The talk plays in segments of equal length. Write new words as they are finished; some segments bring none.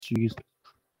Jesus.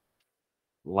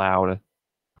 Loud.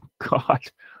 God.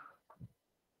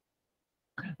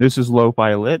 This is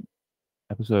Lo-Fi Lit,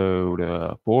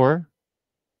 episode 4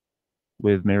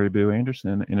 with Mary Boo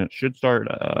Anderson, and it should start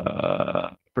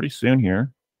pretty soon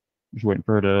here. Just waiting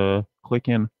for her to click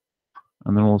in,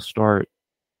 and then we'll start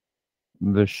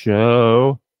the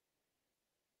show.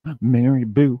 Mary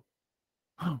Boo.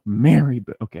 Mary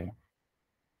Boo. Okay.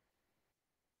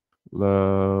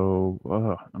 I'm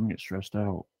gonna get stressed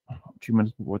out. 2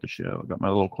 minutes before the show. I got my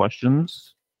little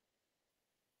questions.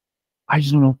 I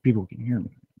just don't know if people can hear me.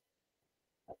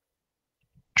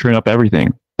 Turn up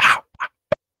everything.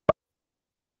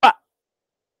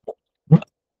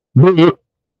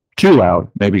 Too loud,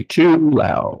 maybe too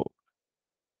loud.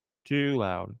 Too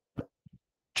loud.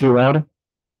 Too loud?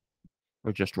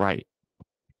 Or just right?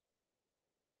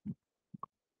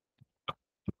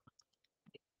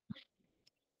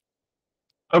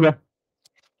 Okay.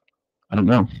 I don't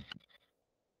know.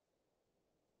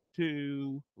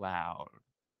 Too loud.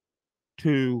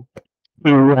 Too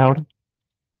loud.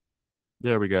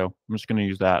 There we go. I'm just gonna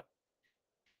use that.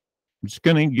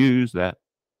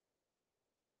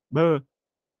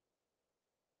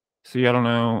 See, I don't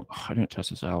know. I didn't test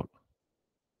this out.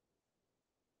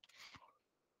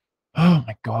 Oh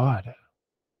my god.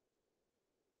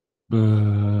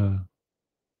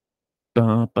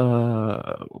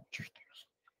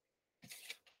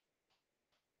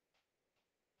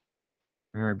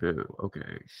 Mary Boo.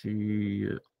 Okay, she.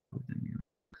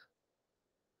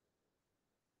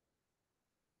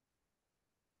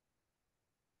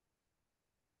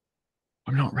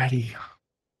 I'm not ready.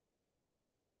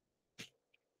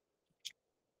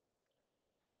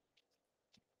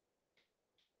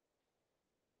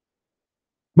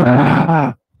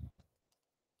 Ah!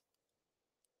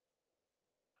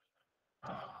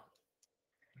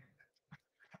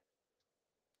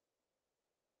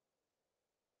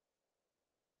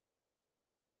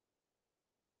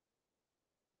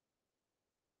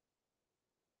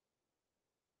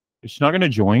 Is she not going to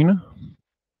join?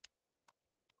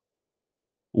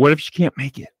 What if she can't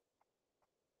make it?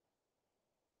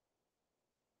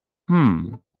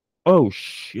 Oh,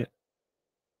 shit.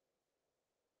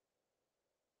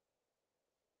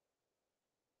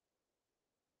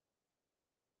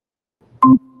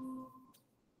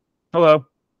 Hello.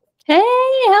 Hey,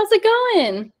 how's it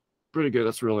going? Pretty good.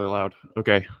 That's really loud.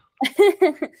 Okay.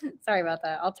 Sorry about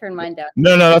that. I'll turn mine down.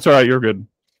 No, that's all right. You're good.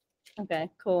 Okay,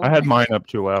 cool. I had mine up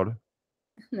too loud.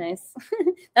 Nice.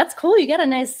 That's cool. You got a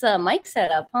nice mic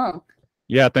setup, huh?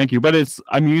 Yeah, thank you. But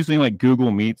I'm using like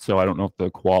Google Meet, so I don't know if the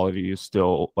quality is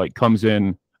still like comes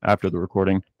in after the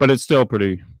recording, but it's still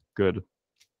pretty good.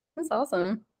 That's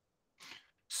awesome.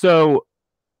 So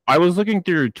I was looking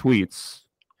through your tweets,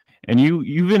 and you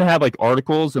even had like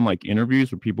articles and like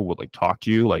interviews where people would like talk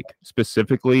to you like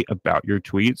specifically about your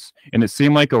tweets, and it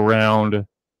seemed like around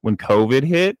when COVID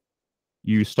hit,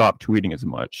 you stopped tweeting as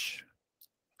much.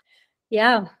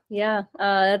 Yeah.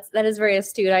 That is very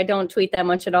astute. I don't tweet that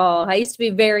much at all. I used to be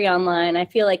very online. I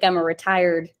feel like I'm a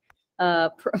retired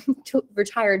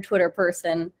Twitter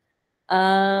person. Yeah,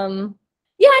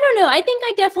 I don't know. I think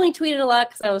I definitely tweeted a lot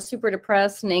because I was super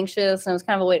depressed and anxious, and it was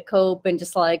kind of a way to cope, and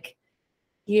just like,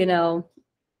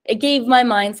 it gave my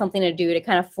mind something to do, to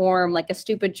kind of form like a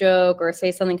stupid joke or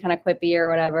say something kind of quippy or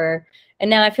whatever. And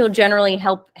now I feel generally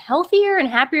healthier and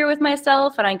happier with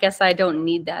myself, and I guess I don't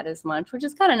need that as much, which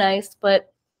is kind of nice.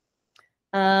 But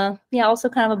yeah, also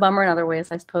kind of a bummer in other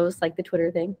ways, I suppose, like the Twitter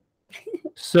thing.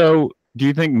 So do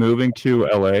you think moving to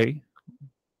LA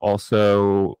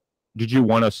also, did you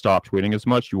want to stop tweeting as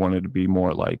much? You wanted to be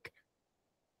more like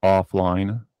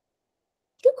offline?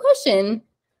 Good question.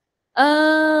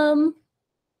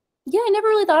 Yeah, I never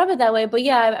really thought of it that way, but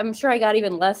yeah, I'm sure I got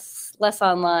even less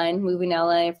online moving to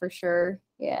LA for sure.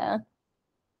 Yeah.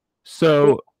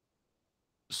 So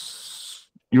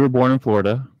you were born in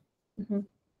Florida. Mm-hmm.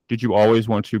 Did you always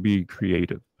want to be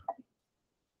creative?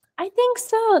 I think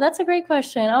so. That's a great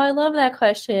question. Oh, I love that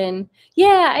question.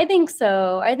 Yeah, I think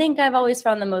so. I think I've always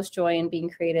found the most joy in being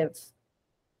creative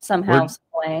somehow, some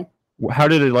way. How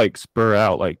did it like spur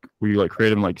out? Like, were you like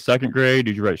creative in like second grade?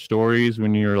 Did you write stories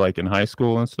when you were like in high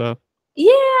school and stuff?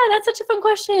 Yeah, that's such a fun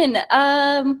question.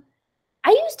 I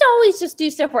used to always just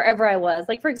do stuff wherever I was.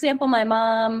 Like, for example, my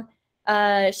mom,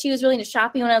 she was really into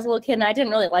shopping when I was a little kid, and I didn't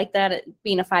really like that,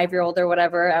 being a 5-year-old or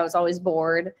whatever. I was always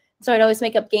bored. So I'd always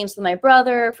make up games with my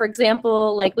brother, for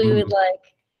example. Like, we would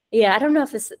like, yeah, I don't know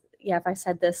if I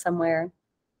said this somewhere.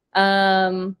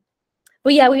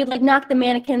 But yeah, we would like knock the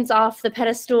mannequins off the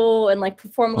pedestal and like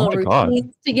perform little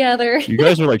routines together. You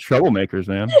guys are like troublemakers,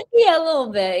 man. Yeah, a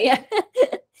little bit. Yeah.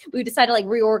 we decided to like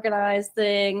reorganize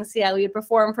things. Yeah, we would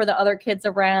perform for the other kids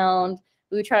around.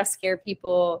 We would try to scare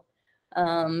people.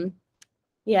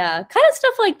 Yeah, kind of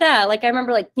stuff like that. Like I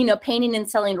remember like, painting and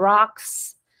selling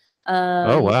rocks.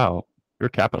 Oh wow, you're a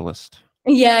capitalist.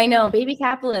 Yeah, I know. Baby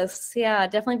capitalists. Yeah,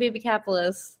 definitely baby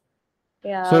capitalists.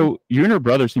 Yeah. So you and your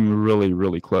brother seem really,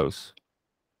 really close.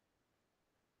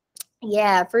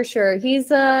 Yeah, for sure. He's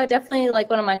definitely like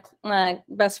one of my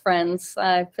best friends.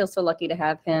 I feel so lucky to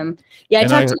have him. Yeah, I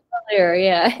talked to you earlier.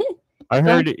 Yeah. I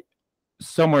heard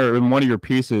somewhere in one of your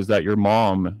pieces that your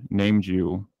mom named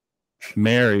you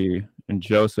Mary and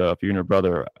Joseph, you and your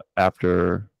brother,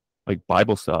 after like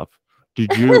Bible stuff.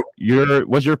 Did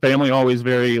was your family always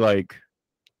very like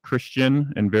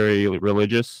Christian and very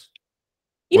religious?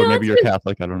 Or maybe you're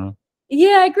Catholic, I don't know.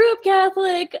 Yeah, I grew up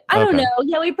Catholic. I don't know.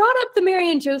 Yeah, we brought up the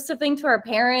Mary and Joseph thing to our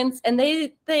parents, and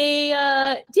they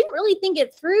didn't really think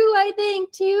it through, I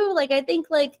think, too. Like, I think,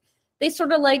 like, they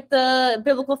sort of like the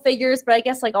biblical figures, but I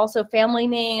guess, like, also family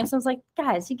names. So I was like,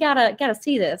 guys, you gotta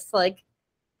see this. Like,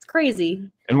 it's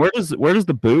crazy. And where does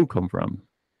the boo come from?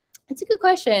 It's a good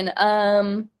question.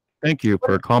 Thank you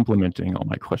for complimenting all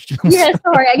my questions. Yeah,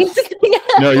 sorry. I guess.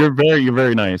 No, you're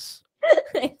very nice.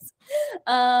 Thanks.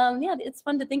 Yeah, it's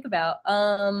fun to think about.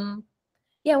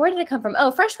 Yeah, where did it come from?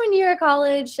 Oh, freshman year of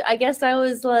college. I guess I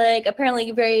was like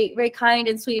apparently very, very kind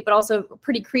and sweet, but also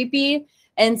pretty creepy.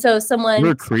 And so someone.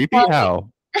 You're creepy? How?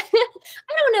 I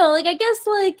don't know. Like, I guess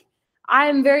like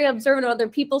I'm very observant of other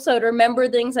people, so I'd remember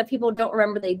things that people don't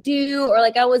remember they do, or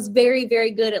like I was very,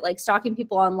 very good at like stalking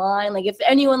people online. Like if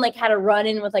anyone like had a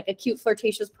run-in with like a cute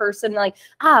flirtatious person, like,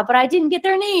 but I didn't get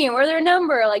their name or their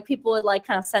number, like people would like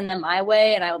kind of send them my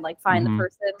way and I would like find the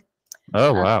person.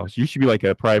 Oh wow. So you should be like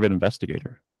a private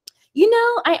investigator.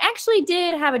 I actually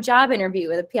did have a job interview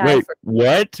with a PI. Wait,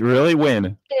 what? Really?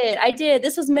 When? I did.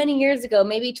 This was many years ago,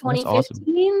 maybe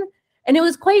 2015. And it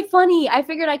was quite funny. I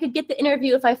figured I could get the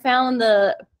interview if I found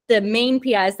the main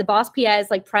PIs, the boss PIs,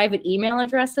 like private email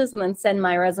addresses, and then send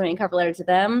my resume and cover letter to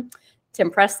them to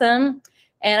impress them.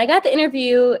 And I got the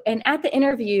interview, and at the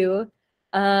interview,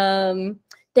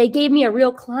 they gave me a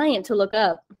real client to look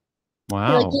up.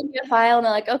 Wow. They gave me a file, and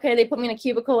they're like, okay, they put me in a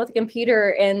cubicle with a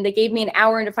computer, and they gave me an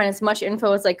hour to find as much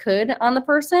info as I could on the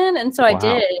person. And so I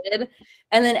did.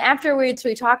 And then afterwards,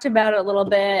 we talked about it a little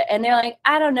bit, and they're like,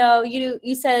 I don't know,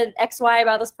 you said X, Y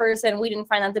about this person. We didn't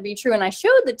find that to be true. And I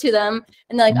showed it to them,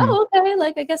 and they're like, oh, okay,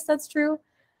 like, I guess that's true.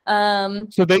 So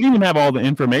they didn't even have all the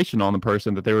information on the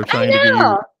person that they were trying to give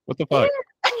you. What the fuck?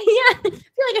 Yeah. I feel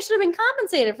like I should have been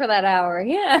compensated for that hour.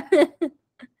 Yeah.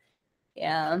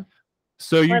 Yeah.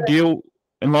 So you deal,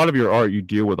 in a lot of your art, you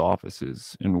deal with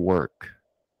offices and work.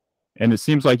 And it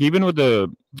seems like even with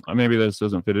maybe this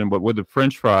doesn't fit in, but with the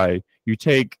French fry, you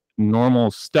take normal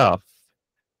stuff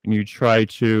and you try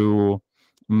to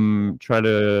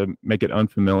make it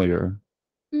unfamiliar.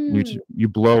 You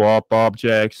blow up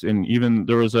objects, and even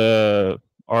there was a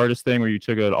artist thing where you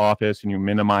took an office and you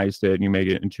minimized it and you made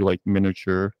it into like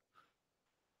miniature,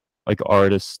 like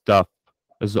artist stuff.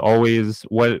 As always,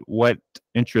 what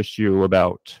interests you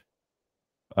about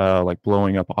like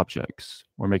blowing up objects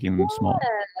or making them small?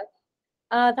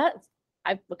 I'll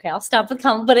stop with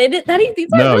compliment. But these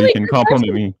are no, really you can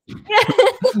compliment me.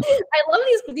 I love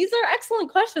these. These are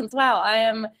excellent questions. Wow,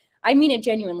 I mean it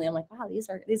genuinely. I'm like, wow, these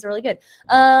are really good.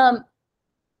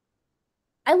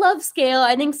 I love scale.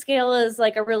 I think scale is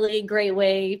like a really great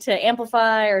way to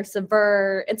amplify or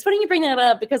subvert. It's funny you bring that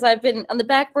up because I've been on the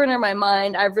back burner of my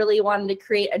mind. I've really wanted to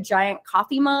create a giant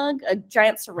coffee mug, a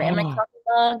giant ceramic coffee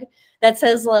mug that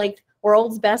says like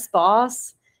world's best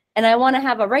boss. And I want to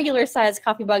have a regular size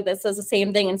coffee mug that says the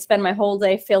same thing and spend my whole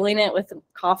day filling it with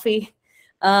coffee.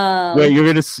 Wait,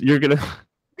 you're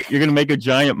gonna make a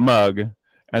giant mug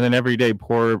and then every day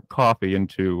pour coffee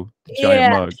into the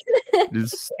giant mug.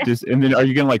 And then are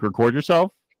you gonna like record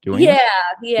yourself doing it?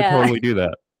 Yeah. Totally do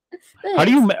that. Thanks.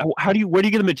 Where do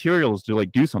you get the materials to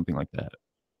like do something like that?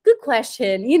 Good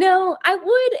question. I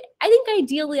think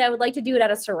ideally I would like to do it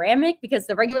out of ceramic because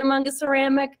the regular mug is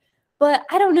ceramic, but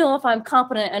I don't know if I'm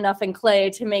competent enough in clay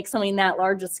to make something that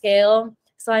large a scale.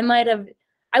 So I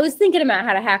was thinking about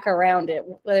how to hack around it,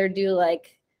 whether do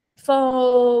like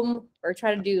foam or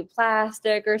try to do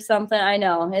plastic or something. I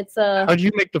know it's How do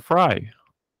you make the fry?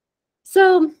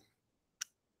 So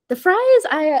the fries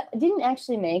I didn't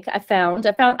actually make.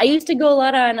 I used to go a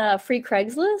lot on free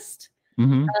Craigslist.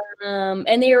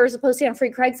 And they were supposed to be on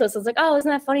free Craigslist. I was like, oh, isn't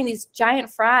that funny? These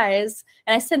giant fries.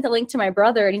 And I sent the link to my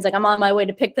brother and he's like, I'm on my way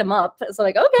to pick them up. So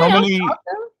like, okay.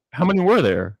 How many were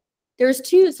there? There's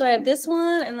 2. So I have this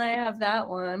one and I have that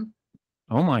one.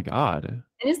 Oh my God.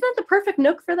 And isn't that the perfect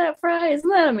nook for that fry? Isn't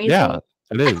that amazing? Yeah,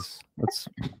 it is. That's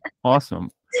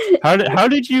awesome. How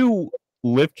did you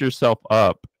lift yourself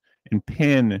up and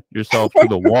pin yourself to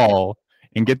the wall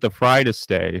and get the fry to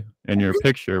stay in your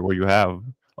picture where you have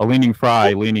a leaning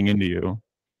fry leaning into you?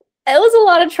 It was a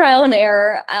lot of trial and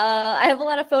error. I have a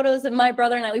lot of photos of my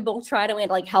brother and I. We both tried and we had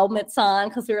like helmets on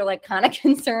because we were like kind of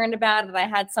concerned about it. I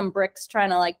had some bricks trying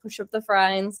to like push up the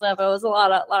fry and stuff. It was a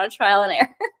lot of trial and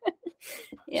error.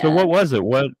 So Yeah. what was it?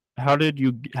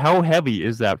 How heavy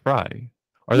is that fry?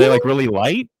 Are they Yeah, like really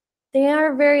light? they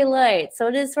are very light. So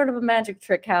it is sort of a magic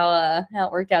trick how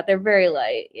it worked out. They're very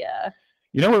light. Yeah.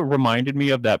 You know what reminded me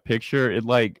of that picture?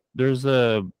 There's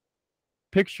a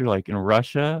picture like in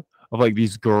Russia of like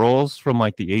these girls from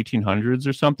like the 1800s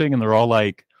or something, and they're all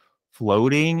like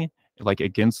floating like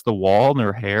against the wall, and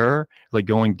their hair like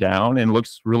going down, and it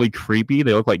looks really creepy.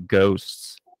 They look like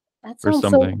ghosts That or sounds so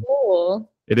something.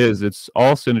 cool. It is.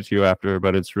 I'll send it to you after,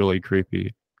 but it's really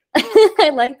creepy. I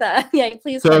like that. Yeah,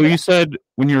 please So send it. you said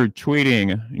when you were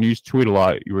tweeting, and you used to tweet a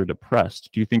lot, you were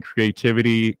depressed. Do you think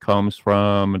creativity comes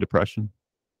from a depression?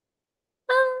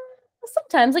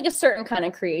 Sometimes like a certain kind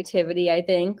of creativity, I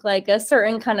think, like a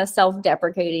certain kind of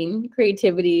self-deprecating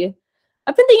creativity.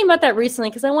 I've been thinking about that recently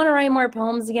because I want to write more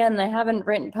poems again, and I haven't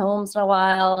written poems in a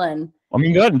while. And I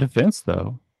mean, you got in defense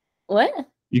though. what?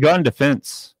 You got in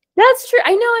defense. That's true.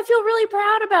 I know. I feel really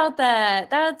proud about that.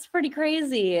 That's pretty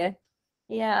crazy.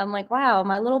 Yeah, I'm like, wow,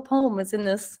 my little poem was in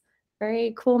this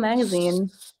very cool magazine.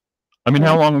 I mean, Yeah.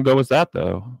 how long ago was that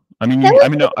though? I mean, That I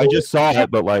mean, was I just saw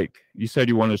it, but like you said,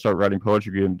 you wanted to start writing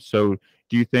poetry again. So,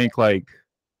 do you think like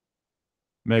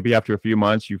maybe after a few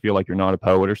months you feel like you're not a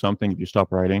poet or something if you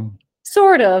stop writing?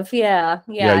 sort of, yeah,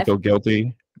 Yeah, yeah, you feel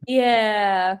guilty.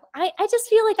 yeah. I just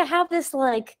feel like I have this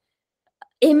like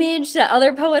image that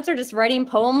other poets are just writing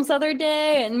poems the other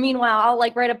day, and meanwhile I'll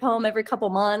like write a poem every couple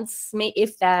months,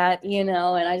 if that, and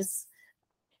I just,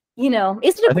 is it I a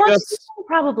think question? that's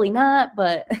Probably not,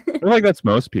 but I feel like that's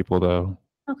most people though.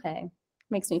 okay,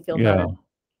 makes me feel better. Yeah,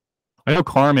 I know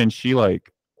Carmen. She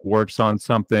like works on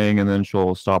something and then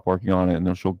she'll stop working on it and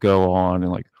then she'll go on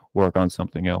and like work on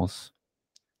something else.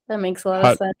 That makes a lot of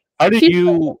How sense. how did She's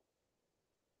you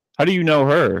how do you know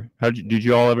her? Did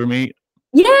you all ever meet?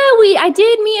 Yeah, I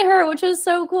did meet her, which was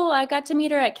so cool. I got to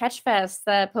meet her at Catch Fest,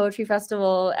 that poetry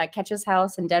festival at Catch's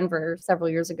house in Denver several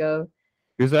years ago.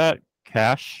 Is that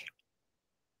Cash?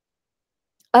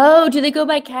 Oh, do they go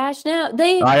by Cash now?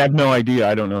 I have no idea.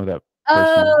 I don't know who that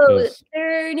person Oh, is.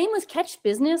 their name was Catch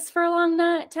Business for a long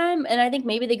time, and I think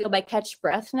maybe they go by Catch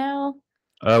Breath now.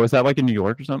 Was that like in New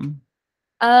York or something?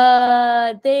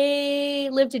 They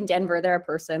lived in Denver. They're a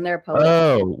person. They're a poet.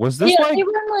 Oh, was this Yeah, like they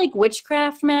run like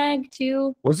Witchcraft Mag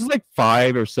too. was this like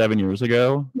 5 or 7 years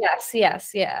ago? Yes,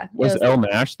 yeah. Was El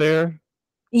Nash there?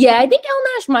 Yeah, I think El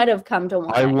Nash might have come to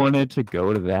one. I wanted to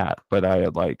go to that, but I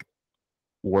had like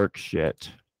work shit.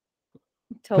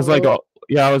 Because Totally.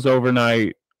 yeah, I was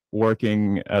overnight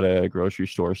working at a grocery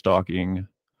store stocking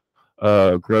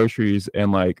groceries,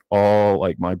 and like all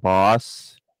like my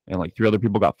boss and like 3 other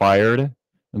people got fired.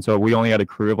 And so we only had a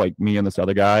crew of like me and this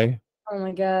other guy. Oh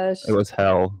my gosh. It was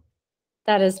hell.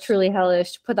 That is truly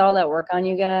hellish to put all that work on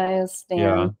you guys. Damn.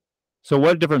 Yeah. So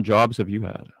what different jobs have you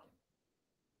had?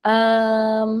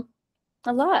 A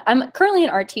lot. I'm currently an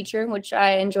art teacher, which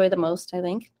I enjoy the most, I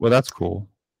think. Well, that's cool.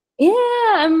 Yeah,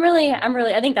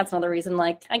 I think that's another reason.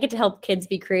 Like, I get to help kids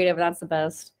be creative, and that's the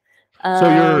best.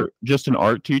 So you're just an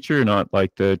art teacher, not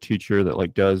like the teacher that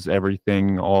like does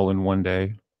everything all in one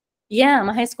day? Yeah, I'm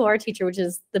a high school art teacher, which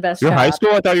is the best You're job. high school?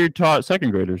 I thought you taught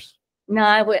second graders. No,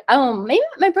 I would. Oh, maybe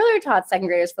my brother taught second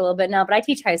graders for a little bit now, but I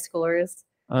teach high schoolers.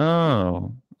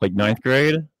 Oh, like 9th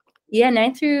grade? Yeah,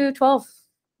 9th through 12th.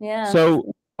 Yeah.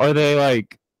 So are they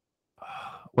like,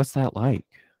 what's that like?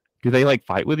 Do they like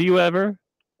fight with you ever?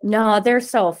 No, they're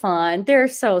so fun. They're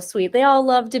so sweet. They all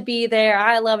love to be there.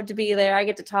 I love to be there. I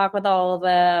get to talk with all of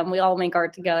them. We all make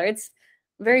art together. It's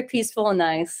very peaceful and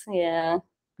nice. Yeah.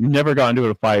 You never got into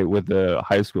a fight with a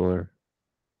high schooler.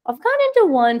 I've gotten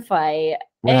into one fight.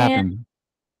 What happened?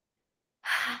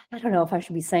 I don't know if I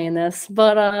should be saying this,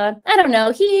 but I don't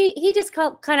know. He just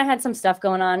kind of had some stuff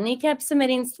going on, and he kept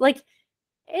submitting. Like,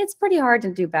 it's pretty hard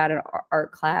to do bad in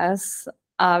art class.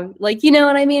 Like, you know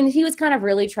what I mean? He was kind of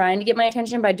really trying to get my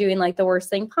attention by doing like the worst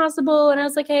thing possible. And I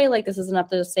was like, hey, like this isn't up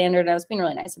to the standard. And I was being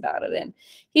really nice about it. And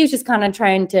he was just kind of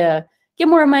trying to get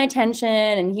more of my attention.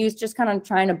 And he was just kind of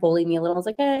trying to bully me a little. I was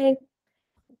like, hey,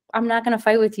 I'm not going to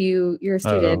fight with you. You're a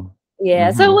student. Oh. Yeah.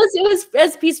 Mm-hmm. So it was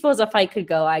as peaceful as a fight could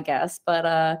go, I guess.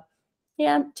 But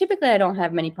yeah, typically I don't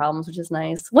have many problems, which is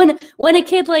nice. When a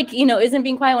kid like, isn't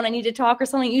being quiet when I need to talk or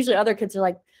something, usually other kids are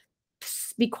like,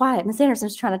 be quiet. Miss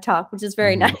Anderson's trying to talk, which is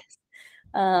very nice.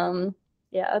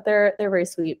 Yeah, they're very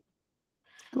sweet.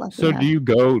 Lucky So enough.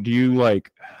 do you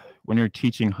like when you're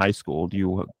teaching high school, do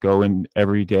you go in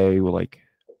every day with like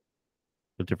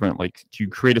the different like do you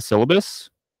create a syllabus?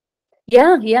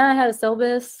 Yeah, yeah, I had a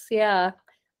syllabus. Yeah.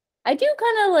 I do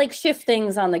kind of like shift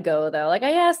things on the go though. Like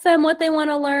I ask them what they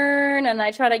want to learn and I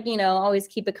try to, always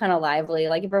keep it kind of lively.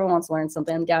 Like if everyone wants to learn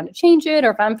something, I'm down to change it. Or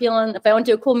if I went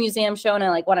to a cool museum show and I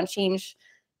like want to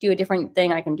do a different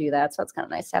thing, I can do that. So it's kind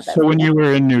of nice to have that So when freedom. you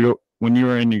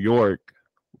were in New York,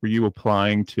 were you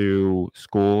applying to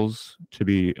schools to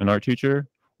be an art teacher?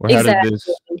 Or how did Exactly. this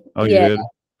Oh, you Yeah. did? This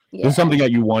is Yeah. something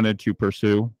that you wanted to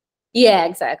pursue? Yeah,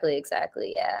 exactly.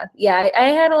 Yeah. Yeah. I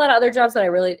had a lot of other jobs that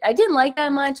I didn't like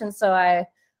that much. And so I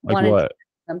Like wanted to what?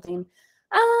 do something.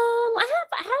 I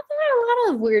have had a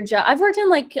lot of weird jobs. I've worked in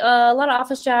like a lot of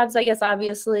office jobs, I guess,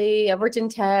 obviously. I've worked in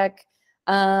tech.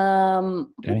 What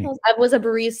Dang. else? I was a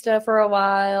barista for a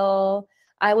while.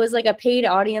 I was like a paid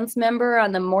audience member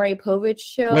on the Maury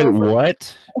Povich Wait, show.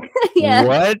 what? Yeah.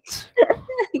 What?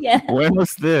 Yeah. When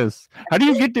was this? How do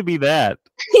you get to be that?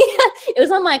 It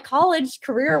was on my college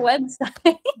career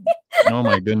website. Oh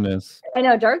my goodness. I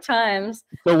know, dark times.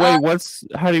 So wait,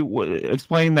 how do you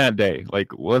explain that day? Like,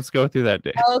 let's go through that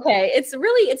day. Okay, it's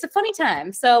a funny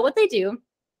time. So what they do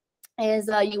is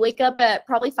you wake up at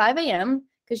probably 5 a.m.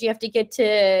 because you have to get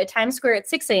to Times Square at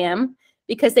 6 a.m.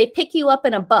 because they pick you up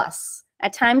in a bus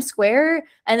at Times Square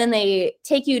and then they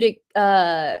take you to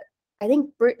I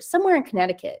think somewhere in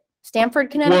Connecticut,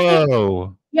 Stamford, Connecticut.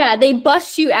 Whoa. Yeah, they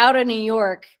bust you out of New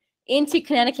York into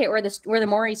Connecticut where the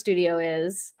Maury studio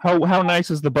is. How nice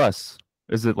is the bus?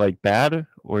 Is it like bad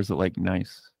or is it like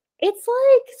nice? It's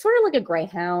like sort of like a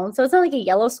Greyhound. So it's not like a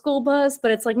yellow school bus,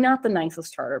 but it's like not the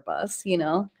nicest charter bus,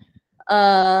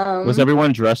 Was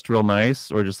everyone dressed real nice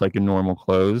or just like in normal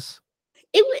clothes?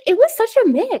 It was such a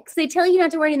mix. They tell you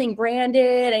not to wear anything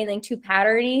branded, anything too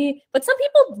patterny, but some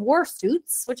people wore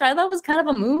suits, which I thought was kind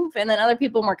of a move, and then other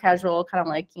people more casual, kind of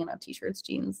like, t-shirts,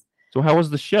 jeans. So how was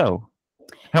the show?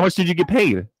 How much did you get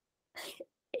paid?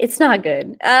 It's not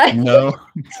good. No.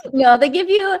 No, they give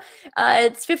you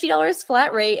it's $50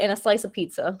 flat rate and a slice of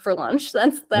pizza for lunch.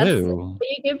 That's Ew. what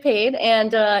you get paid,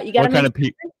 and you got to What kind make of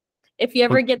pe if you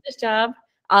ever what get this job,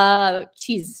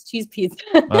 cheese pizza.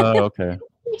 Oh, okay.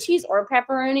 Cheese or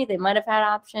pepperoni. They might have had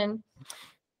option.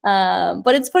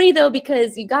 But it's funny though,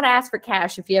 because you got to ask for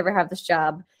cash if you ever have this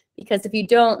job, because if you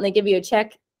don't and they give you a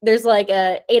check, there's like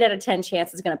a 8 out of 10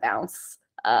 chance it's going to bounce.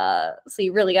 So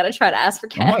you really got to try to ask for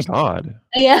Oh my cash. God.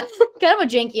 Yeah. Kind of a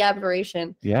janky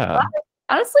operation. Yeah. But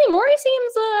honestly, Maury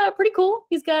seems pretty cool.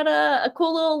 He's got a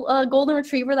cool little golden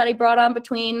retriever that he brought on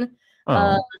between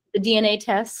Oh. the DNA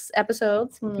tests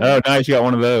episodes. Oh, nice. You got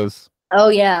one of those. Oh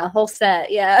yeah, whole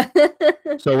set. Yeah.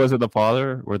 So was it the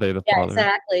father? Were they the Yeah, father?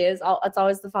 exactly. It's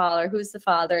always the father. Who's the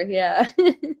father? Yeah.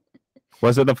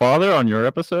 Was it the father on your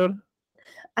episode?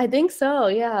 I think so.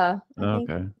 Yeah.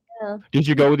 Okay. Yeah. Did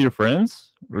you go with your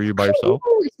friends? Or were you by yourself?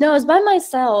 No, I was by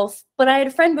myself, but I had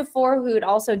a friend before who had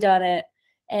also done it,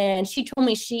 and she told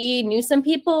me she knew some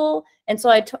people, and so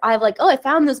I like, oh, I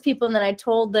found those people, and then I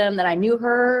told them that I knew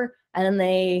her, and then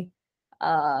they,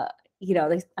 I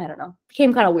don't know,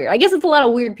 became kind of weird. I guess it's a lot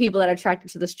of weird people that are attracted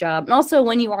to this job, and also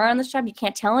when you are on this job, you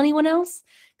can't tell anyone else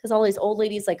because all these old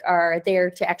ladies like are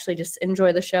there to actually just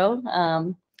enjoy the show.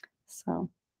 So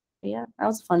yeah, that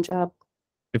was a fun job.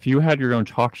 If you had your own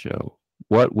talk show,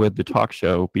 what would the talk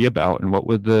show be about and what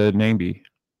would the name be?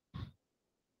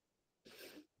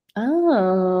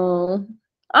 Oh,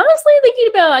 honestly, thinking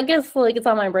about, I guess like it's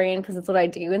on my brain because it's what I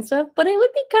do and stuff. But it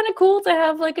would be kind of cool to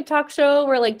have like a talk show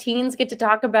where like teens get to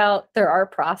talk about their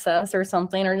art process or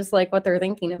something, or just like what they're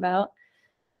thinking about.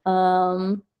 I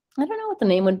don't know what the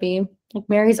name would be, like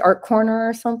Mary's Art Corner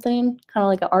or something, kind of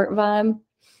like an art vibe.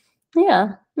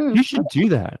 Yeah. You should do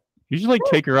that. You should like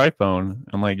take your iPhone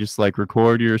and like just like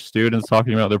record your students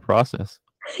talking about their process.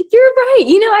 You're right.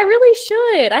 I really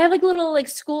should. I have like a little like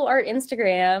school art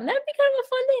Instagram. That'd be kind of a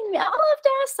fun thing. I'll have to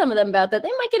ask some of them about that. They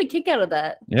might get a kick out of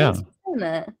that. Yeah. Thanks for saying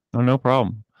that. Oh, no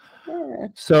problem. Yeah.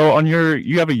 So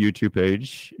you have a YouTube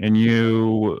page and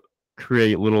you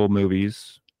create little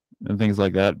movies and things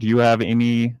like that. Do you have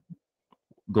any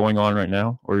going on right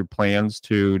now or plans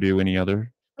to do any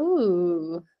other?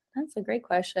 Ooh, that's a great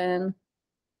question.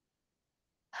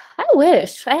 I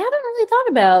wish. I haven't really thought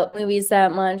about movies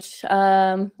that much,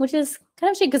 which is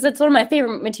kind of shit because it's one of my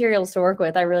favorite materials to work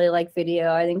with. I really like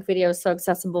video. I think video is so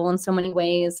accessible in so many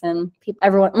ways, and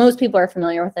most people are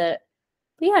familiar with it.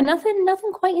 But yeah, nothing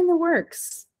quite in the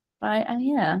works.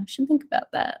 I should think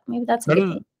about that. Maybe that's a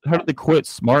good thing. How did the Quit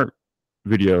Smart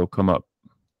video come up?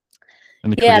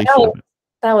 And the Yeah, creation of it?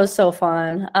 that was so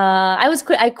fun.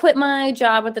 I quit my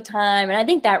job at the time, and I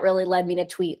think that really led me to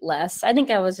tweet less. I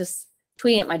think I was just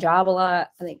tweeting at my job a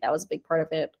lot. I think that was a big part of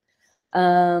it.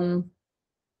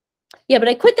 Yeah, but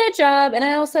I quit that job, and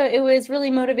it was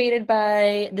really motivated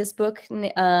by this book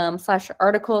slash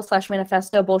article slash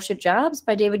manifesto, Bullshit Jobs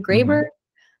by David Graeber.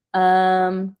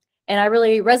 And I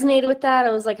really resonated with that.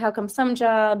 I was like, how come some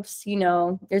jobs,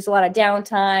 there's a lot of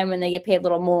downtime and they get paid a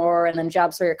little more, and then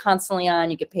jobs where you're constantly on,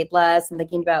 you get paid less, and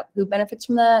thinking about who benefits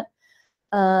from that.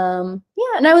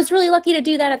 Yeah, and I was really lucky to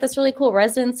do that at this really cool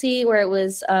residency where it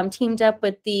was teamed up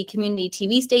with the community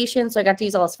TV station. So I got to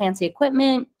use all this fancy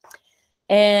equipment.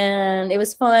 And it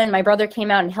was fun. My brother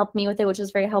came out and helped me with it, which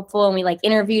was very helpful. And we like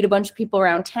interviewed a bunch of people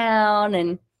around town.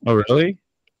 And oh, really?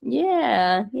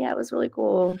 Yeah, it was really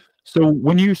cool. So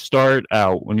when you start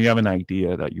out, when you have an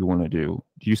idea that you want to do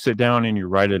you sit down and you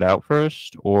write it out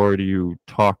first, or do you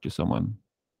talk to someone?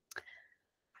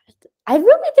 I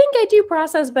really think I do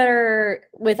process better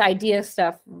with idea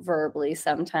stuff verbally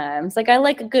sometimes. Like I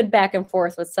like a good back and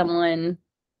forth with someone.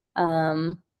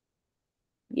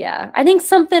 Yeah, I think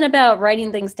something about writing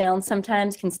things down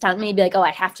sometimes can stop me, be like, oh,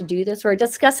 I have to do this, or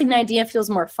discussing an idea feels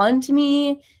more fun to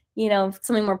me.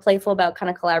 Something more playful about kind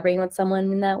of collaborating with someone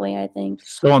in that way, I think.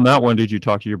 So on that one, did you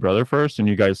talk to your brother first and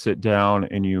you guys sit down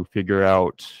and you figure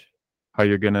out how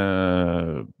you're going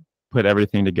to put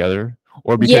everything together?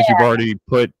 Or because you've already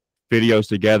put videos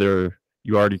together,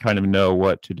 you already kind of know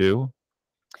what to do?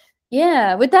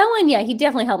 Yeah, with that one, he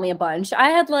definitely helped me a bunch. I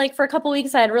had for a couple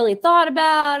weeks, I had really thought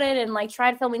about it and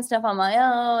tried filming stuff on my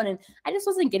own, and I just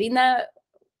wasn't getting that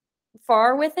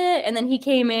far with it. And then he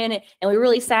came in and we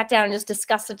really sat down and just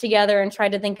discussed it together and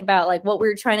tried to think about what we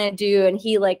were trying to do. And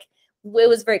he it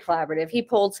was very collaborative. He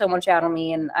pulled so much out of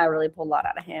me, and I really pulled a lot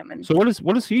out of him. And so what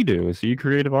does he do? Is he a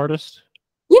creative artist?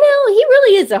 He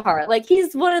really is a heart.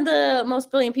 He's one of the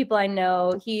most brilliant people I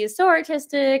know. He is so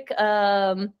artistic.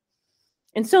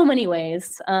 In so many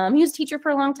ways. He was a teacher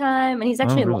for a long time, and he's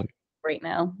actually in law school right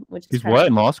now. He's what,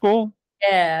 in law school?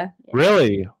 Yeah.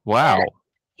 Really? Wow.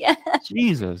 Yeah.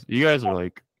 Jesus, you guys are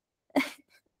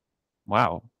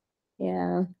wow.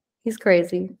 Yeah, he's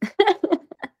crazy.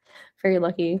 Very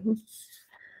lucky.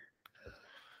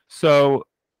 So,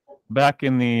 back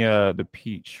in the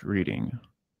Peach reading,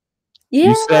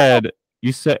 you said,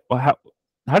 well,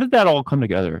 how did that all come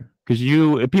together? Because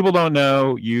if people don't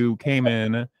know, you came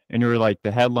in and you were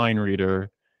the headline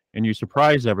reader, and you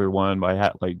surprised everyone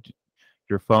by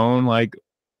your phone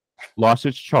lost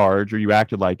its charge, or you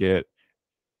acted like it,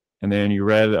 and then you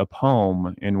read a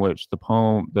poem in which the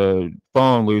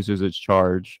phone loses its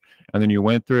charge, and then you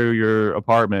went through your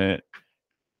apartment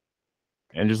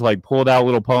and just pulled out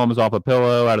little poems off a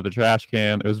pillow out of the trash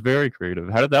can. It was very creative.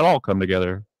 How did that all come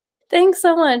together? Thanks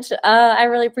so much. I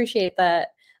really appreciate that.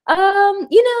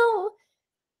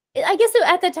 I guess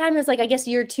at the time it was I guess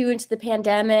year 2 into the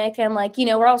pandemic, and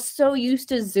we're all so used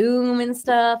to Zoom and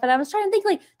stuff. And I was trying to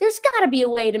think there's got to be a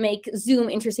way to make Zoom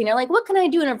interesting. Or what can I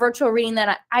do in a virtual reading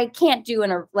that I can't do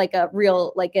in a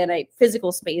real in a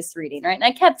physical space reading, right? And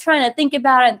I kept trying to think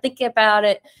about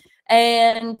it,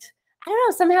 and I don't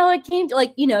know, somehow it came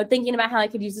to thinking about how I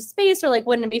could use the space, or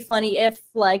wouldn't it be funny if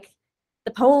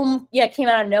the poem came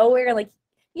out of nowhere,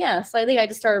 so I think I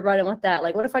just started running with that.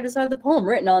 What if I just had the poem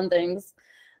written on things?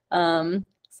 So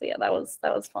yeah, that was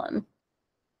fun.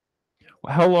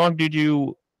 How long did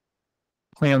you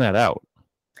plan that out?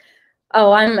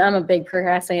 Oh, I'm a big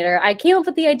procrastinator. I came up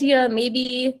with the idea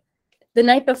maybe the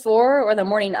night before or the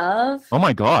morning of. Oh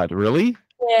my God, really?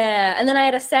 Yeah, and then I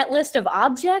had a set list of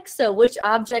objects, so which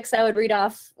objects I would read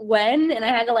off when, and I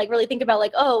had to really think about I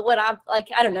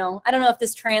don't know if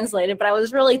this translated, but I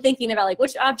was really thinking about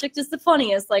which object is the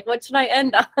funniest, what should I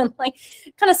end on,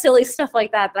 kind of silly stuff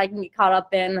like that I can get caught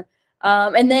up in.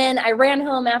 And then I ran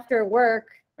home after work,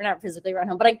 or not physically run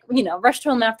home, but I rushed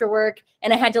home after work,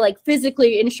 and I had to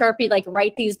physically in Sharpie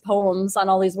write these poems on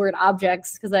all these weird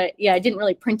objects, because I didn't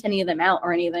really print any of them out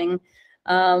or anything.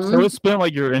 So it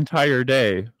spent your entire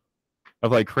day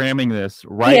of cramming this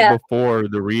right before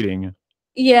the reading.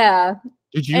 Yeah.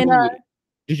 Did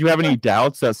you have any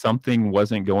doubts that something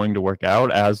wasn't going to work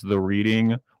out as the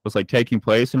reading was taking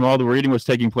place? And while the reading was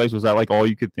taking place, was that all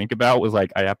you could think about was I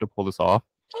have to pull this off?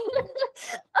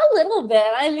 A little bit.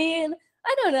 I mean,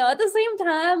 I don't know. At the same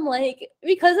time,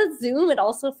 because it's Zoom, it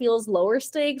also feels lower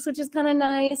stakes, which is kind of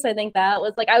nice. I think that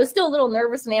was I was still a little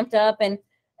nervous and amped up, and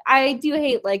I do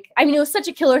hate it was such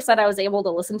a killer set. I was able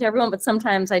to listen to everyone, but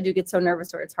sometimes I do get so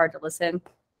nervous where it's hard to listen.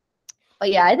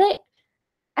 But yeah, I don't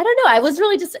know. I was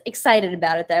really just excited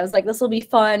about it. That I was this will be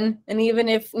fun, and even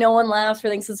if no one laughs or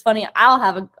thinks it's funny,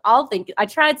 I'll think I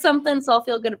tried something, so I'll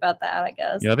feel good about that, I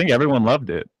guess. Yeah, I think everyone loved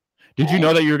it. Did you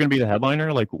know that you were going to be the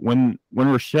headliner? When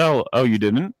Rochelle? Oh, you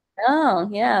didn't? Oh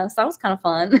yeah, so that was kind of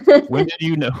fun. When did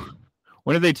you know?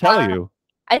 When did they tell you?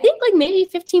 I think like maybe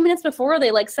 15 minutes before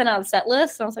they like sent out a set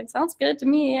list. So I was like, sounds good to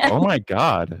me. Oh my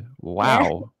God.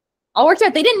 Wow. All worked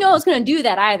out. They didn't know I was going to do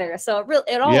that either. So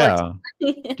it all Yeah.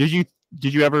 worked.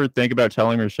 Did you ever think about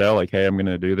telling Rochelle, like, hey, I'm going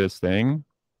to do this thing?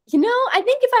 You know, I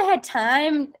think if I had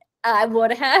time, I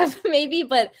would have maybe,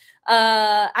 but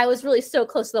I was really so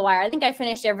close to the wire. I think I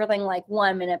finished everything like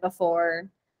 1 minute before.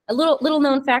 A little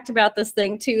known fact about this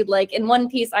thing too, like in one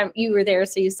piece, you were there,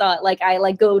 so you saw it. Like I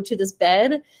like go to this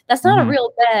bed. That's not a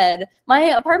real bed. My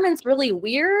apartment's really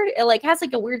weird. It like has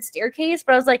like a weird staircase,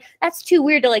 but I was like, that's too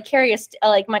weird to like carry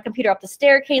like my computer up the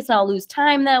staircase, and I'll lose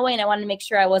time that way. And I wanted to make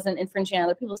sure I wasn't infringing on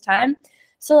other people's time.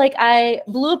 So like I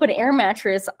blew up an air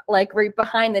mattress like right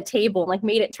behind the table and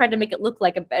like tried to make it look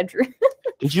like a bedroom.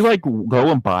 Did you like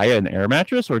go and buy an air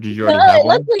mattress, or did you already No, have I one?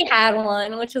 luckily had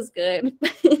one, which was good.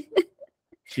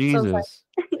 Jesus.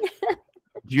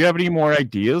 Do you have any more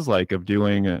ideas like of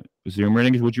doing Zoom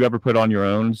readings? Would you ever put on your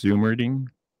own Zoom reading?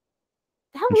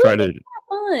 That would be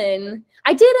fun.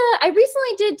 I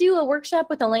recently did do a workshop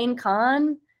with Elaine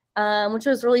Kahn, which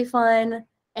was really fun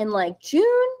in like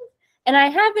June. And I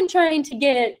have been trying to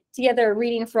get together a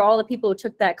reading for all the people who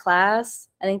took that class.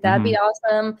 I think that'd be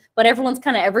awesome. But everyone's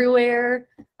kind of everywhere.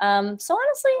 So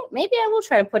honestly, maybe I will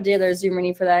try to put together a Zoom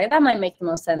reading for that. That might make the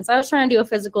most sense. I was trying to do a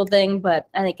physical thing, but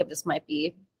I think it just might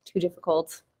be too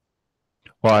difficult.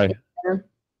 Why?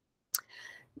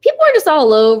 People are just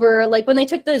all over. Like when they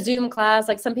took the Zoom class,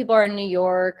 like some people are in New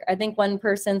York. I think one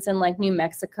person's in like New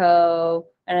Mexico.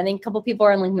 And I think a couple people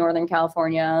are in like Northern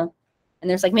California. And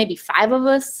there's like maybe 5 of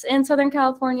us in Southern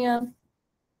California.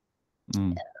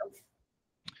 Yeah.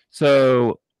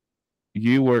 So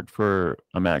you worked for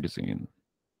a magazine,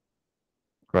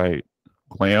 right?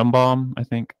 Glam Bomb, I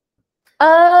think.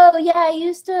 Oh yeah, I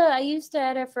used to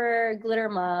edit for Glitter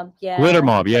Mob. Yeah. Glitter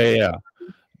Mob, yeah.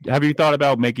 Have you thought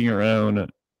about making your own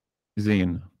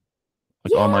zine?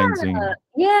 Like online zine?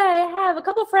 Yeah, I have. A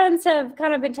couple friends have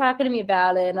kind of been talking to me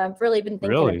about it, and I've really been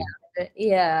thinking about it.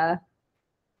 Yeah.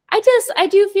 I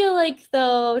do feel like,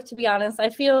 though, to be honest, I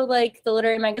feel like the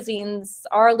literary magazines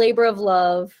are a labor of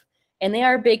love, and they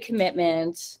are a big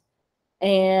commitment.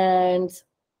 And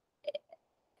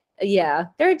yeah,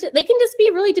 they can just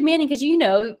be really demanding because, you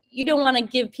know, you don't want to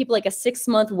give people like a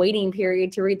 6-month waiting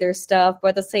period to read their stuff, but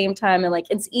at the same time, and like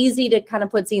it's easy to kind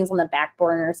of put zines on the back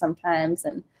burner sometimes.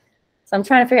 And so I'm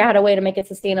trying to figure out a way to make it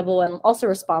sustainable and also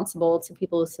responsible to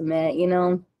people who submit, you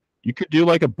know. You could do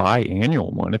like a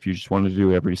biannual one if you just wanted to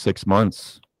do every 6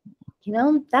 months. You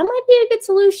know, that might be a good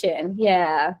solution.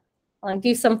 Yeah. Like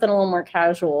do something a little more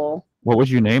casual. What would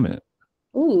you name it?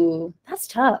 Ooh, that's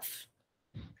tough.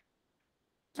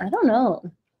 I don't know.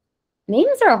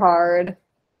 Names are hard.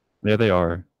 Yeah, they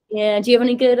are. Yeah. Do you have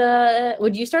any good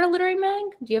would you start a literary mag?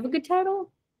 Do you have a good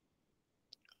title?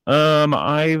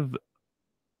 I've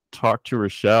talked to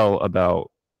Rochelle about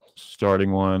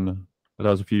starting one. That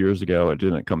was a few years ago. It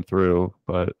didn't come through,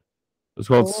 but it's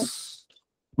called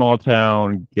Small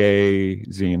Town Gay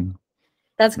Zine.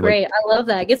 That's great. I love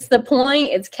that. It gets to the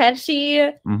point. It's catchy.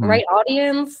 Right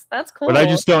audience. That's cool. But I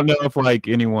just don't know if like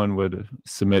anyone would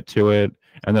submit to it,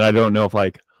 and then I don't know if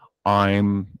like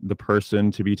I'm the person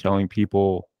to be telling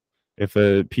people if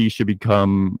a piece should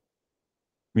become,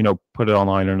 you know, put it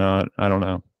online or not. I don't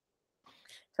know.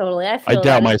 Totally. I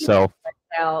doubt myself.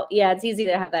 Yeah, it's easy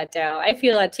to have that doubt. I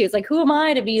feel that too. It's like, who am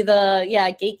I to be the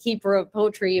gatekeeper of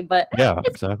poetry? But yeah,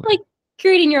 it's exactly. like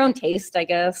creating your own taste, I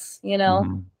guess, you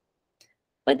know.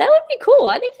 But that would be cool.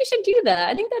 I think you should do that.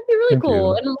 I think that'd be really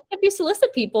cool. And if you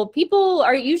solicit people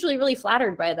are usually really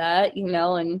flattered by that, you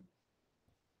know, and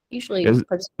usually is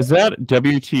that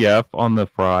WTF on the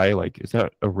fry? Like, is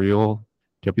that a real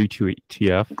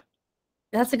WTF?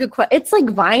 That's a good question. It's like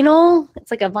vinyl.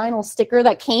 It's like a vinyl sticker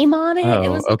that came on it. Oh, it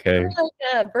was okay. Like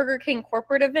a Burger King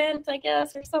corporate event, I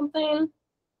guess, or something.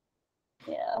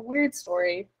 Yeah, weird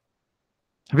story.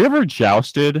 Have you ever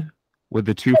jousted with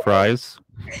the 2 fries?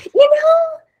 You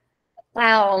know,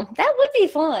 wow, that would be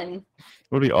fun.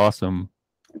 It would be awesome.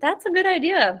 That's a good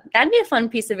idea. That'd be a fun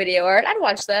piece of video art. I'd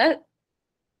watch that.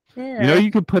 Yeah. You know,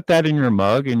 you could put that in your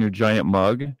mug, in your giant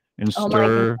mug, and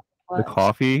stir the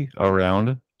coffee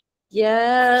around.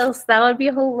 Yes, that would be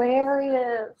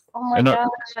hilarious. Oh my gosh.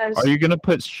 Are you going to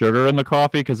put sugar in the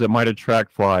coffee? Because it might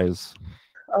attract flies.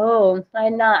 Oh,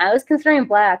 I'm not. I was considering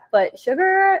black, but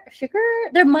sugar,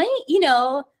 there might, you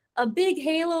know, a big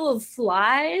halo of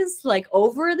flies like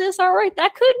over this. All right,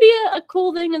 that could be a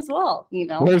cool thing as well, you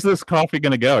know. Where's this coffee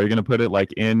going to go? Are you going to put it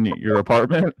like in your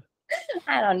apartment?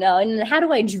 I don't know. And how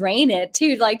do I drain it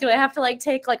too? Like, do I have to like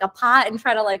take like a pot and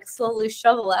try to like slowly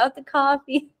shovel out the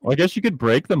coffee? Well, I guess you could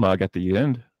break the mug at the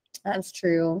end. That's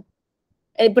true.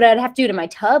 but I'd have to do it in my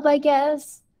tub, I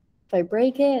guess, if I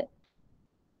break it.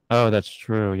 Oh, that's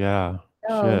true. Yeah.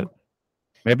 Shit. Oh,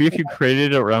 Maybe if you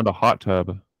created it around a hot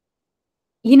tub.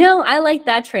 I like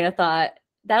that train of thought.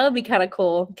 That would be kind of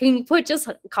cool. Can you put just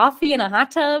coffee in a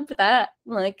hot tub? That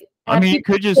like I have mean,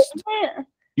 people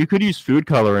you could use food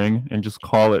coloring and just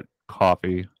call it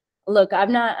coffee. Look,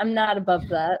 I'm not above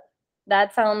that.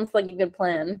 That sounds like a good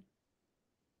plan.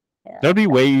 Yeah. That'd be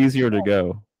way easier to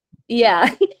go.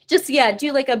 Yeah. Just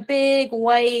do like a big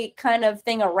white kind of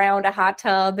thing around a hot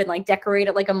tub and like decorate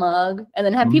it like a mug and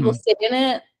then have people sit in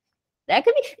it. That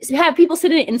could be have people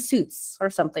sit in it in suits or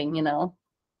something,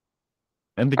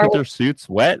 And to get their suits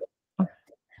wet?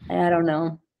 I don't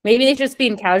know. Maybe they should just be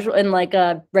in casual in like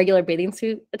a regular bathing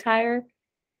suit attire.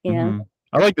 Yeah.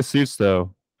 I like the suits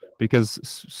though, because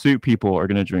suit people are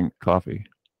gonna drink coffee.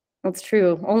 That's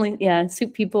true. Only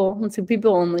suit people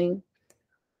only.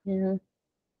 Yeah.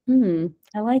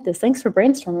 I like this. Thanks for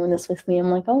brainstorming this with me. I'm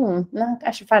like, oh, no,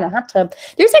 I should find a hot tub.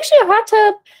 There's actually a hot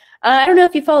tub. I don't know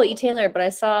if you follow E. Taylor, but I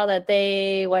saw that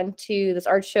they went to this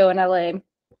art show in LA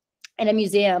in a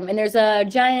museum, and there's a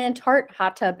giant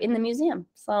hot tub in the museum.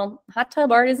 So hot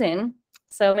tub art is in.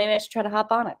 So maybe I should try to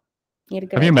hop on it.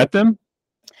 Have you met them?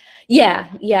 Yeah,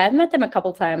 I've met them a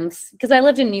couple times because I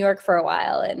lived in New York for a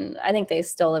while, and I think they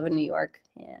still live in New York.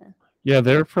 Yeah,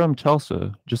 they're from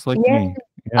Tulsa, just like me.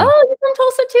 Yeah. Oh, you're from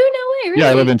Tulsa too? No way, really? Yeah,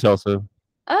 I live in Tulsa.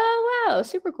 Oh, wow,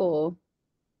 super cool.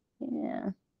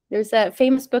 Yeah. There's that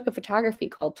famous book of photography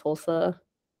called Tulsa.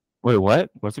 Wait,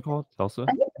 what? What's it called? Tulsa?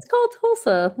 I think it's called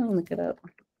Tulsa. Let me look it up.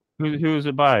 Who is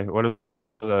it by? What are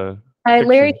the By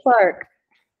Larry Clark.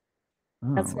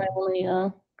 Oh. That's my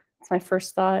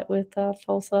first thought with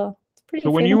Tulsa. It's pretty.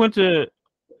 So when you went to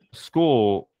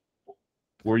school,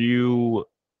 were you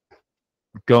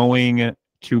going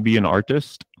to be an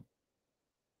artist?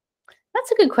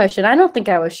 That's a good question. I don't think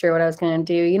I was sure what I was going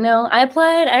to do. I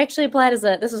actually applied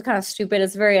this was kind of stupid.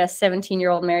 It's very a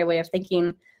 17-year-old Mary way of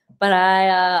thinking, but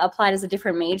I applied as a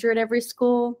different major at every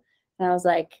school. And I was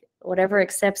like, whatever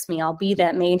accepts me, I'll be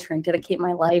that major and dedicate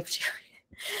my life to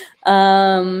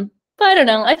it. But I don't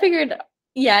know. I figured,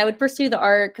 I would pursue the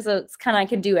art because it's kind of, I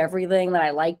could do everything that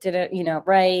I liked in it,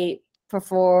 write,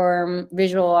 perform,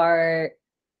 visual art,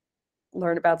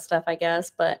 learn about stuff, I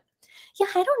guess. But yeah,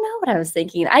 I don't know what I was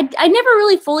thinking. I never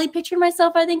really fully pictured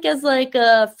myself, I think, as like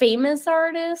a famous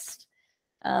artist.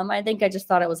 I think I just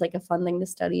thought it was like a fun thing to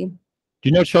study. Do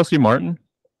you know Chelsea Martin?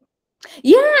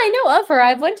 Yeah, I know of her.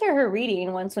 I went to her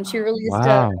reading once when she released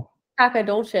Caca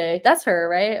Dolce. That's her,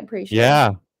 right? I'm pretty sure.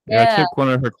 Yeah. I took one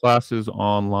of her classes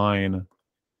online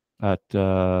at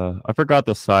I forgot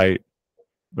the site,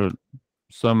 but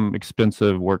some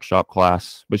expensive workshop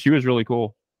class. But she was really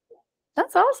cool.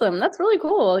 That's awesome. That's really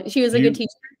cool. She was a good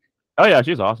teacher. Oh yeah,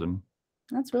 she's awesome.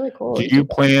 That's really cool. Do you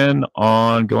plan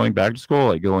on going back to school,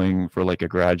 like going for like a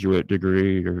graduate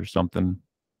degree or something?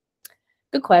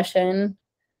 Good question.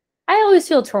 I always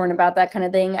feel torn about that kind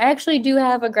of thing. I actually do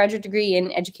have a graduate degree in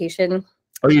education.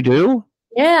 Oh, you do?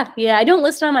 Yeah. I don't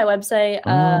list it on my website.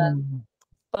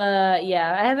 But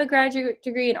yeah, I have a graduate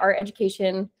degree in art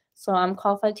education, so I'm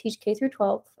qualified to teach K through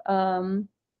 12.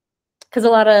 Because a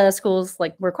lot of schools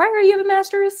like require you have a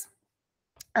master's.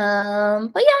 But yeah, I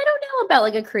don't know about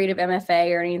like a creative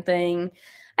MFA or anything.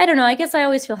 I don't know. I guess I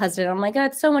always feel hesitant. I'm like,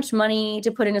 it's so much money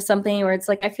to put into something where it's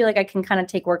like I feel like I can kind of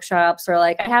take workshops or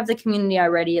like I have the community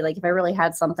already. Like if I really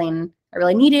had something I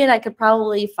really needed, I could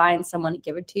probably find someone to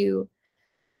give it to.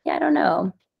 Yeah, I don't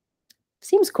know.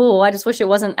 Seems cool. I just wish it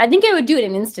wasn't. I think I would do it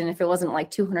in an instant if it wasn't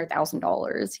like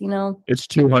 $200,000. It's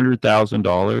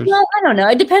 $200,000. Well, I don't know.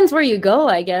 It depends where you go,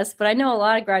 I guess. But I know a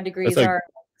lot of grad degrees are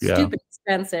stupid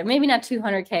expensive. Maybe not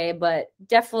 $200K, but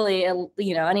definitely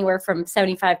anywhere from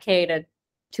 $75K to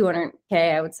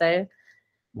 $200K, I would say.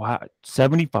 Wow,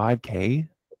 $75K?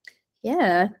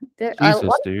 Yeah.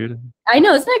 Jesus, dude. I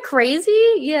know. Isn't that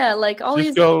crazy? Yeah, like all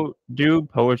just go do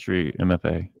poetry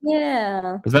MFA.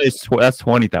 Yeah. Because that's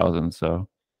 20,000. So.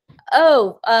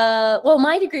 Oh, well,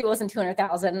 my degree wasn't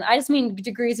 200,000. I just mean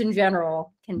degrees in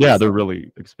general. They're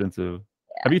really expensive.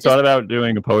 Yeah, have you thought about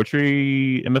doing a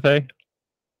poetry MFA?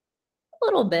 A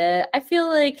little bit. I feel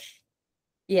like,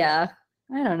 I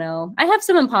don't know. I have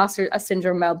some imposter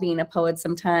syndrome about being a poet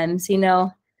sometimes,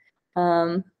 But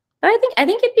I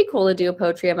think it'd be cool to do a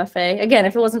poetry MFA. Again,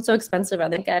 if it wasn't so expensive, I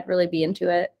think I'd really be into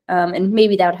it. And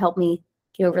maybe that would help me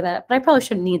get over that. But I probably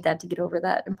shouldn't need that to get over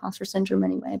that imposter syndrome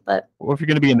anyway. But well, if you're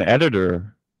going to be an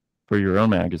editor for your own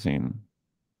magazine.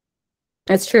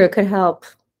 That's true. It could help.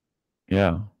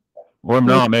 Yeah. Or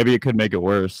not. Maybe it could make it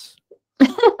worse.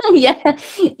 Yeah.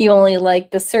 You only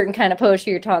like the certain kind of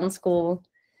poetry you're taught in school.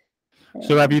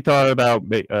 So have you thought about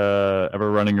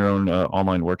ever running your own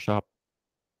online workshop?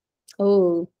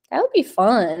 Oh, that would be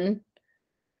fun.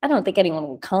 I don't think anyone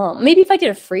will come. Maybe if I did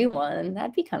a free one,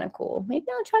 that'd be kind of cool. Maybe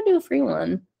I'll try to do a free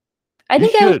one. I You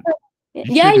think I would. should.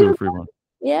 You Yeah, should do a you. free one.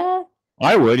 Yeah,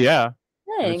 I would, yeah. If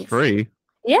it's thanks. free.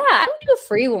 Yeah, I would do a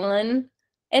free one.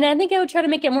 And I think I would try to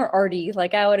make it more arty.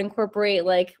 Like I would incorporate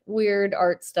like weird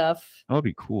art stuff. That would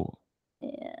be cool.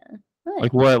 Yeah.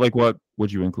 Like Nice. what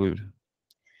would you include?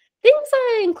 Things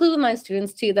I include with my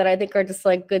students too that I think are just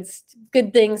like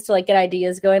good things to like get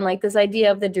ideas going. Like this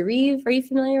idea of the derive. Are you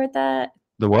familiar with that?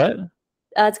 The what?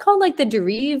 It's called like the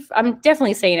derive. I'm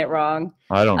definitely saying it wrong.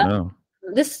 I don't know.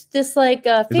 This like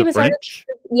Is it famous artist. French?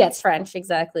 Yeah, it's French,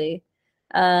 exactly.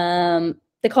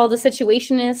 They call the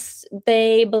situationists.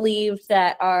 They believed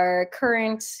that our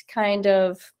current kind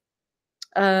of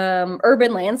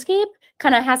urban landscape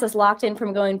kind of has us locked in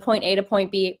from going point A to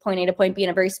point B, point A to point B in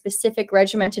a very specific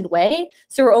regimented way.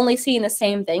 So we're only seeing the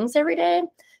same things every day.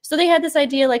 So they had this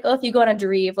idea like, oh, if you go on a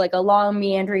derive, like a long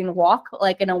meandering walk,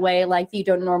 like in a way like you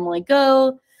don't normally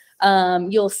go,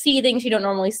 you'll see things you don't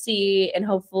normally see and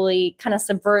hopefully kind of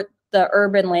subvert the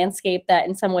urban landscape that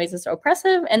in some ways is so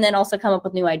oppressive, and then also come up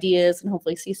with new ideas and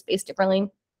hopefully see space differently.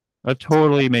 That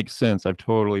totally makes sense. I've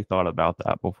totally thought about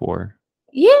that before.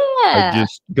 Like Yeah,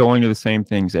 just going to the same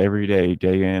things every day,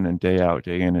 day in and day out,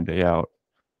 day in and day out.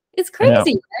 it's Yeah.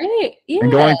 crazy, right? Yeah,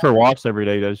 And going for walks every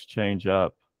day does change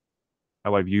up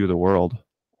how I view the world.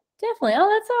 definitely. Oh,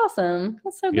 that's awesome.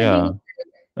 That's so good. Yeah.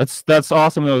 That's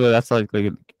awesome though. That's like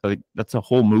that's a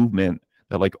whole movement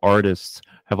that like artists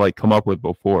have like come up with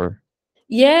before.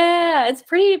 Yeah, it's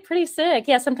pretty sick.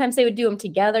 Yeah, sometimes they would do them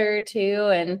together too,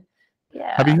 and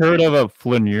Have you yeah. heard of a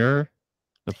flaneur?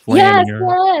 The Yes,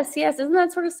 flaneur? yes, yes. Isn't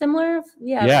that sort of similar?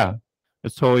 Yeah. Yeah.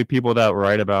 It's totally people that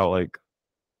write about like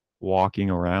walking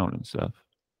around and stuff.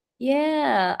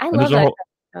 Yeah, I And love that kind of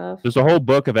stuff. there's a whole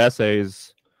book of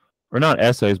essays, or not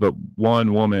essays, but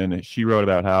one woman, she wrote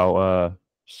about how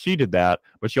she did that,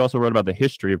 but she also wrote about the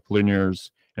history of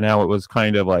flaneurs and how it was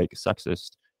kind of like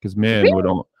sexist because men would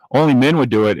Really? only men would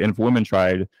do it, and if women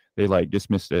tried, they like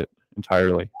dismissed it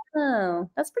entirely. Oh,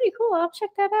 that's pretty cool. I'll check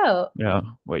that out. Yeah.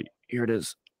 Wait, here it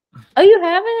is. Oh, you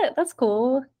have it? That's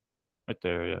cool. Right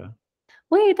there, yeah.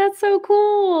 Wait, that's so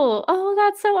cool. Oh,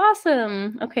 that's so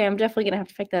awesome. Okay, I'm definitely gonna have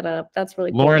to pick that up. That's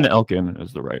really cool. Lauren Elkin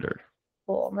is the writer.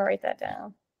 Cool. I'm gonna write that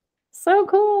down. So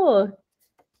cool.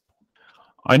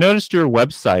 I noticed your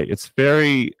website. It's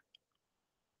very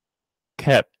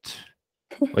kept.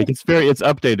 Like it's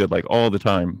updated like all the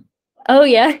time. Oh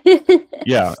yeah.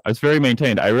 Yeah, it's very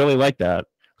maintained. I really like that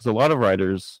because a lot of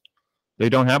writers they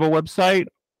don't have a website,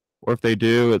 or if they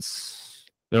do,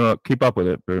 they don't keep up with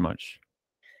it very much.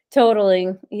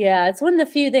 Totally. Yeah, it's one of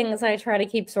the few things I try to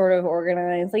keep sort of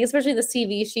organized. Like especially the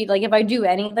CV sheet. Like if I do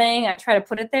anything, I try to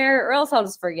put it there, or else I'll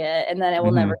just forget, and then it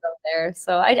will never go there.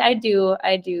 So I do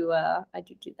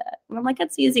that. And I'm like,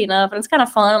 it's easy enough, and it's kind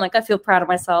of fun. I'm like, I feel proud of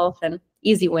myself, and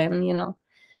easy win, you know.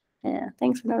 Yeah.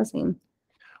 Thanks for noticing.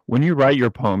 When you write your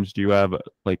poems, do you have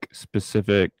like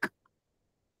specific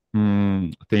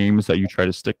themes that you try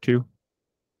to stick to?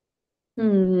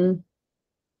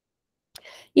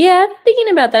 Yeah, I'm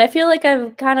thinking about that. I feel like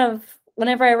I've kind of,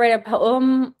 whenever I write a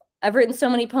poem, I've written so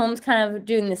many poems kind of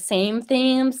doing the same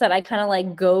themes that I kind of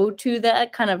like go to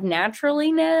that kind of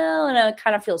naturally now. And I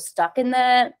kind of feel stuck in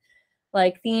that.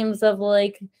 Like themes of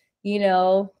like, you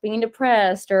know, being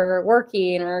depressed or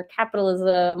working or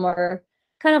capitalism or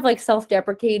kind of like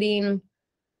self-deprecating.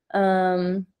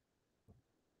 Yeah,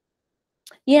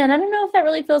 and I don't know if that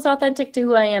really feels authentic to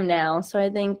who I am now. So I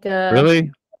think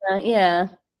Really? yeah.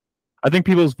 I think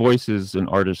people's voices and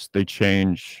artists they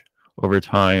change over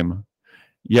time.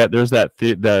 Yet there's that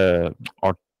the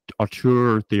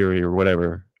auteur theory or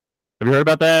whatever. Have you heard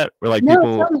about that? Where like No,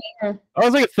 people, tell me. oh,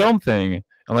 it's like a film thing,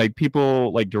 and like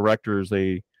people like directors,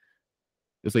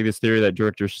 it's like this theory that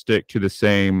directors stick to the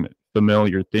same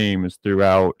familiar themes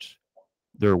throughout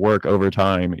their work over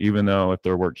time, even though if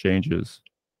their work changes.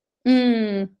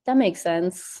 That makes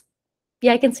sense.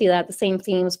 Yeah, I can see that. The same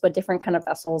themes, but different kind of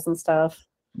vessels and stuff.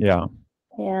 Yeah.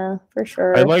 Yeah, for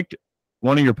sure. I liked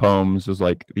one of your poems was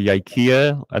like the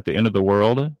IKEA at the end of the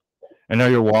world. And now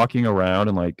you're walking around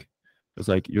and like it's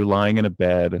like you're lying in a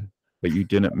bed, but you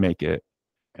didn't make it.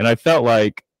 And I felt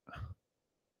like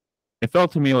it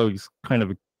felt to me like it was kind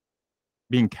of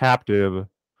being captive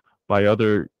by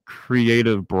other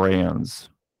creative brands.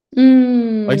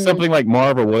 Like something like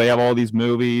Marvel, where they have all these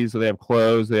movies, so they have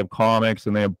clothes, they have comics,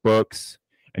 and they have books,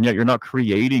 and yet you're not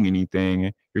creating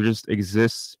anything. You're just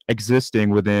existing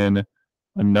within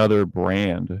another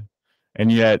brand,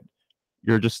 and yet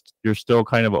you're still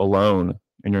kind of alone,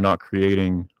 and you're not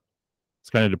creating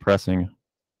kind of depressing.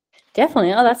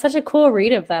 Definitely. Oh, that's such a cool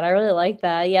read of that. I really like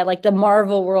that. Yeah, like the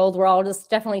Marvel world, we're all just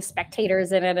definitely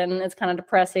spectators in it, and it's kind of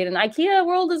depressing. And IKEA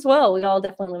world as well. We all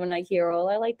definitely live in an IKEA world.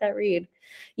 I like that read.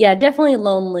 Yeah, definitely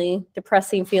lonely,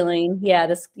 depressing feeling.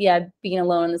 Yeah, being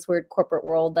alone in this weird corporate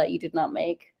world that you did not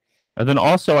make. And then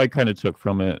also I kind of took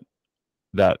from it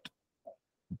that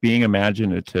being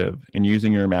imaginative and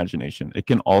using your imagination, it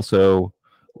can also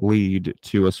lead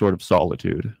to a sort of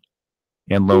solitude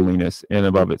and loneliness in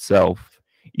and of itself,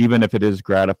 even if it is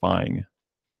gratifying.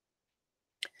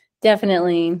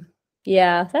 Definitely.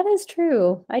 Yeah, that is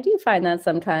true. I do find that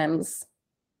sometimes.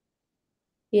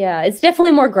 Yeah, it's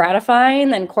definitely more gratifying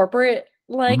than corporate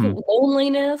like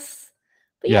loneliness.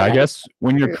 But Yeah, I that is guess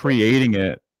when you're true. creating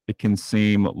it, it can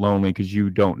seem lonely because you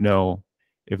don't know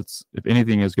if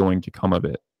anything is going to come of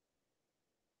it.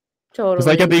 Because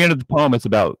like at Totally. the end of the poem, it's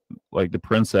about like the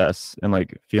princess and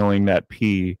like feeling that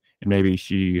pea, and maybe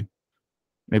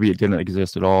it didn't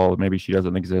exist at all, maybe she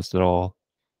doesn't exist at all.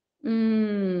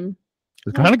 Mm,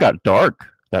 It kind of okay. got dark,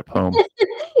 that poem.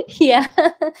 Yeah.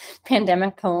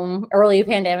 Pandemic poem, early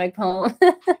pandemic poem.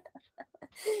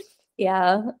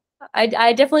 Yeah. I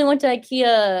definitely went to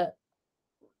IKEA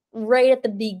right at the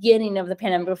beginning of the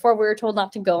pandemic before we were told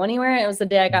not to go anywhere. It was the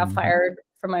day I got Mhm. fired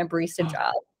from my barista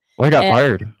job. Well, I got And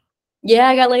fired yeah,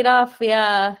 I got laid off.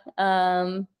 Yeah.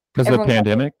 because of the Everyone got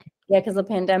pandemic. yeah, because of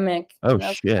the pandemic. Oh And I was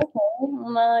like, shit! okay,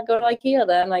 I'm gonna go to IKEA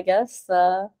then, I guess.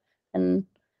 And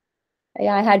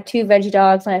yeah, I had two veggie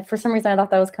dogs, and for some reason I thought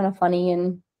that was kind of funny.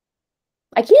 And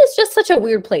IKEA is just such a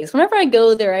weird place. Whenever I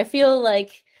go there, I feel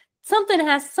like some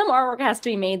artwork has to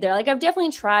be made there. Like I've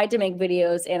definitely tried to make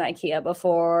videos in IKEA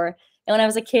before. And when I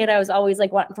was a kid, I was always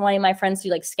like wanting my friends to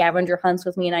do like scavenger hunts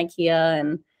with me in IKEA.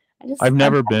 And I've I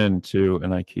never been to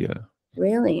an IKEA.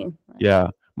 really, Yeah,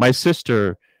 my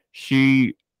sister,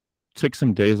 she took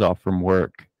some days off from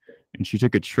work, and she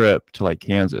took a trip to like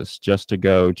Kansas just to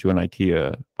go to an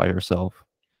IKEA by herself.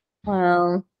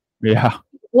 wow. Yeah,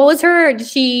 What was her? Did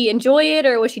she enjoy it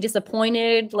or was she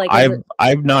disappointed? Like, was it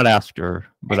I've not asked her,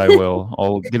 but I will.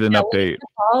 I'll get an yeah, update.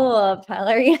 follow up,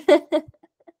 Tyler?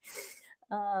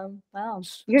 Wow,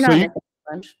 you're So not missing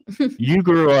much. you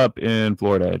grew up in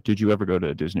Florida. Did you ever go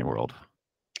to Disney World?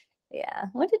 Yeah,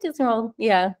 went to Disney World.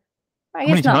 Yeah, I How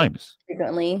many guess not times?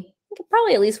 frequently. I think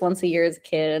probably at least once a year as a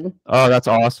kid. It Oh, that's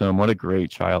awesome. What a great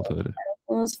childhood.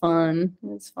 was fun. It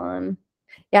was fun.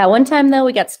 Yeah, one time though,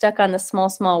 we got stuck on the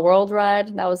Small World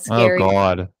ride. That was Oh scary.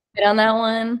 God. Get on that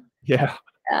one. Yeah.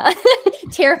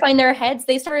 Terrifying. Their heads.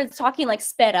 They started talking like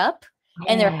sped up,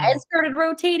 and their heads started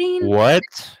rotating. What?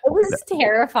 It was That- That's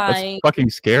terrifying. fucking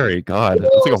scary. God.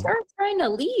 That's like People a started trying to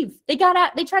leave. They got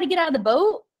out. They tried to get out of the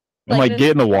boat. and like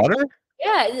get in the water?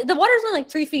 Yeah, the water's only like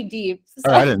 3 feet deep. Oh,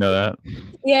 So I didn't know that.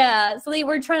 yeah, so they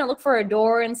were trying to look for a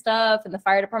door and stuff, and the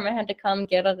fire department had to come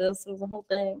get us. It was a whole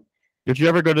thing. Did you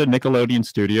ever go to Nickelodeon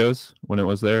Studios when it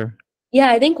was there? Yeah,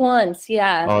 I think once.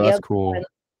 Yeah. Oh, that's Yep. cool.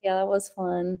 Yeah, that was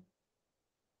fun.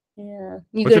 Yeah.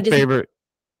 You What's go to your Disney? favorite?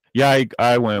 Yeah,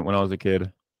 I went when I was a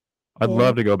kid. I'd Yeah.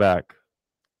 love to go back,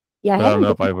 Yeah, but I don't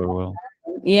know if I ever will.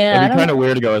 Yeah, It'd I be don't kind of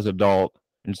weird to go as an adult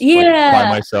and just like by Yeah.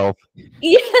 myself.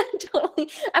 Yeah, totally.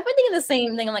 I've been thinking the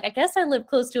same thing. I'm like, I guess I live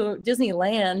close to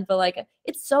Disneyland, but like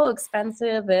it's so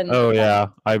expensive and Oh yeah,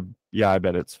 I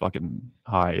bet it's fucking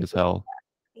high as hell.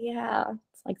 yeah,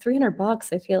 it's like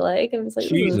 $300, I feel like. It was like,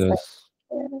 this is Jesus.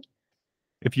 insane.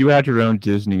 If you had your own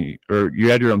Disney or you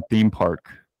had your own theme park,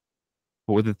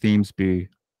 what would the themes be?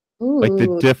 Like the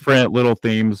Ooh. different little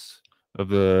themes of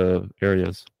the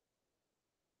areas.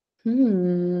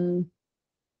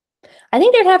 I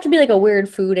think there'd have to be like a weird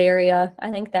food area.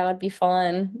 I think that would be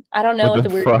fun. I don't know With what the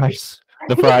the weird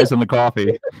the fries and the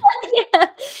coffee. yeah.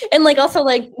 And like also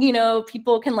like,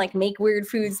 people can like make weird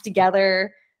foods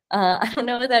together. I don't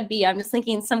know what that'd be. I'm just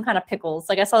thinking some kind of pickles.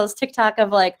 Like I saw this TikTok of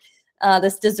like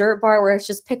this dessert bar where it's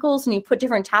just pickles and you put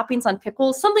different toppings on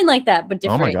pickles, something like that, but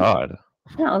Oh my different. god.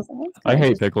 Yeah, I was like, that's I kinda hate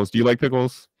interesting. pickles. Do you like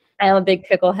pickles? I am a big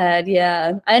pickle head.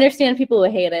 Yeah, I understand people who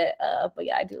hate it, but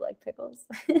yeah, I do like pickles.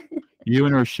 You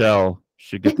and Rochelle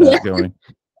should get Yeah, that going.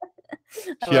 I She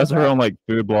love has her that. own like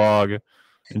food blog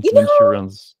and You she know,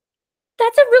 runs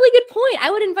that's a really good point.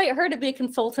 I would invite her to be a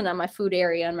consultant on my food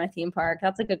area in my theme park.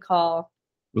 That's a good call.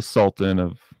 the Sultan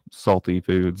of salty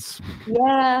foods.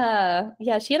 Yeah.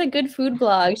 Yeah, she had a good food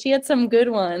blog. She had some good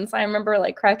ones. I remember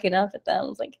like cracking up at them. I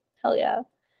was like, hell yeah.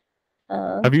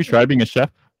 Have you tried being a chef?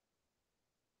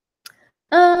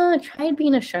 Tried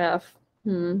being a chef.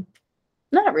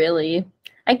 Not really.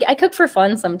 I cook for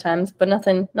fun sometimes, but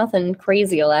nothing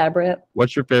crazy elaborate.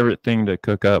 What's your favorite thing to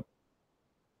cook up?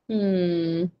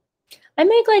 I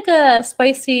make like a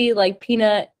spicy like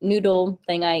peanut noodle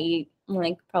thing I eat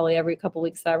like probably every couple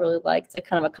weeks that I really like. It's like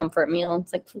kind of a comfort meal.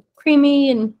 It's like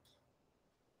creamy and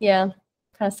yeah,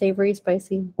 kind of savory,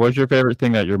 spicy. What's your favorite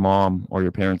thing that your mom or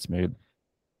your parents made?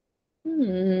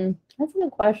 That's a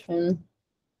good question.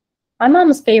 My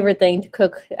mom's favorite thing to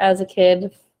cook as a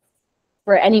kid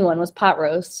for anyone was pot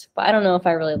roast, but I don't know if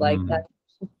I really liked that.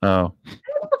 Oh, I don't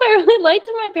know if I really liked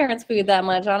my parents' food that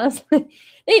much, honestly.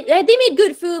 They made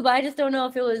good food, but I just don't know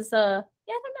if it was I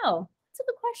don't know. It's a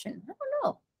good question. I don't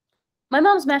know. My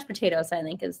mom's mashed potatoes, I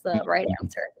think, is the right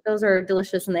answer. Those are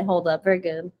delicious and they hold up very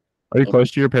good. are you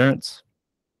close to your parents?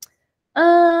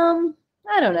 I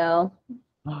don't know.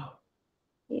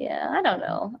 Yeah, I don't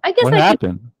know. I guess What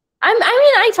happened? I mean,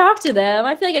 I talk to them.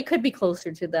 I feel like I could be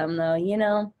closer to them though, you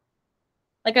know?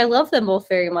 Like I love them both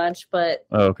very much, but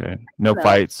Oh, okay. No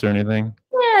fights or anything?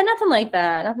 yeah, nothing like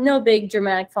that. No big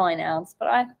dramatic falling outs. But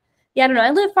I don't know.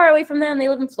 I live far away from them. They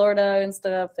live in Florida and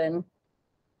stuff, and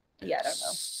yeah, I don't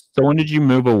know. So when did you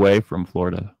move away from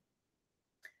Florida?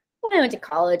 I went to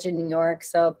college in New York,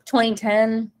 so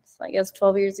 2010, so I guess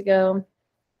 12 years ago.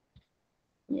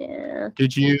 Yeah.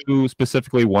 Did you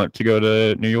specifically want to go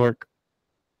to New York?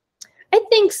 I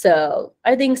think so.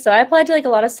 I applied to like a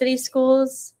lot of city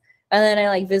schools, and then I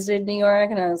like visited New York,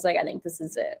 and I was like, I think this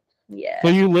is it. Yeah. So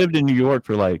you lived in New York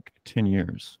for like 10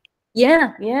 years.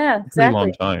 Yeah, Pretty exactly.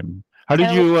 long time. How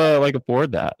did you like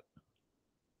afford that?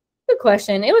 Good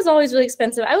question. It was always really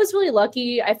expensive. I was really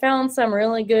lucky. I found some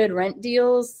really good rent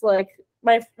deals. Like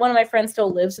one of my friends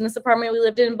still lives in this apartment we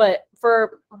lived in, but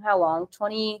for how long?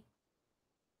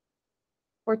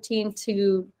 2014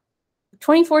 to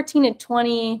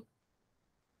 20,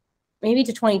 maybe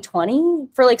to 2020.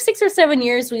 For like 6 or 7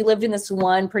 years, we lived in this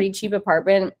one pretty cheap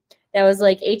apartment that was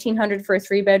like $1,800 for a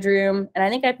 3-bedroom, and I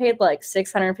think I paid like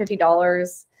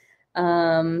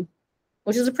 $650.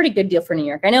 Which is a pretty good deal for New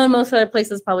York. I know in most other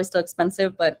places probably still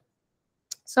expensive, but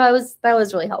so that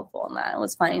was really helpful in that. I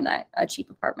was finding that a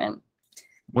cheap apartment.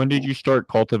 When did you start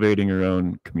cultivating your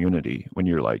own community when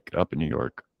you're like up in New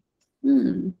York?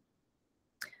 I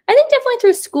think definitely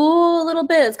through school a little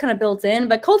bit. It's kind of built in,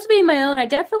 but cultivating my own, I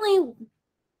definitely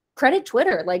credit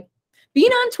Twitter. Like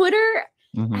being on Twitter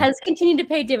has continued to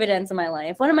pay dividends in my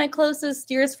life. One of my closest,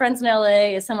 dearest friends in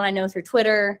LA is someone I know through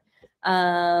Twitter.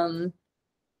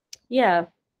 Yeah,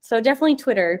 so definitely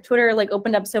Twitter. Twitter like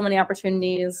opened up so many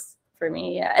opportunities for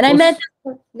me. Yeah, and I met.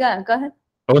 Yeah, go ahead.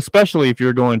 Oh, especially if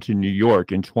you're going to New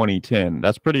York in 2010,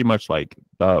 that's pretty much like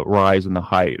the rise and the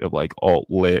height of like alt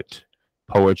lit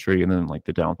poetry, and then like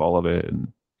the downfall of it.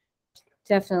 And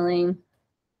definitely,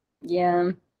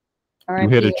 yeah. You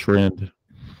hit a trend.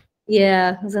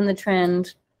 Yeah, I was in the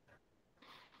trend.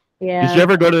 Yeah. Did you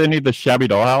ever go to any of the Shabby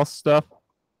Dollhouse stuff?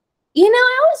 You know,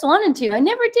 I always wanted to. I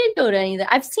never did go to any of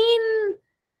that. I've seen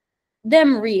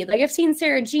them read. Like I've seen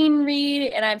Sarah Jean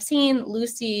read, and I've seen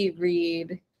Lucy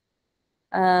read.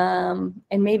 And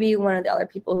maybe one of the other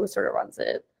people who sort of runs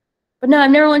it. But no,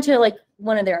 I've never went to like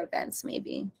one of their events,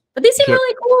 maybe. But they seem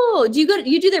really cool.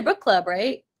 You do their book club,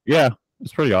 right? Yeah,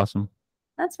 it's pretty awesome.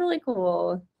 That's really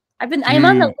cool. I'm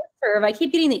on the listserv. I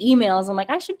keep getting the emails. I'm like,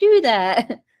 I should do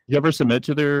that. You ever submit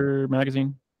to their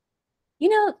magazine? You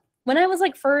know, when I was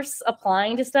like first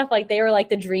applying to stuff, like they were like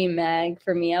the dream mag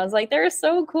for me. I was like, they're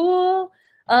so cool.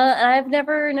 And I've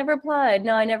never applied.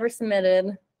 No, I never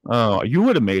submitted. Oh, you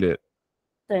would have made it.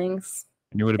 Thanks.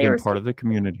 And you would have been part of the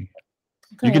community.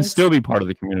 Thanks. You can still be part of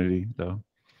the community, though.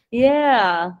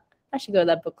 Yeah, I should go to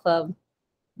that book club.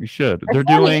 You should. They're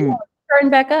doing starting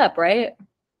back up, right?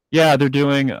 Yeah, they're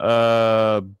doing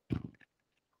a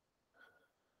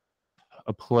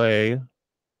play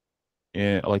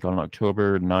in like on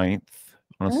October 9th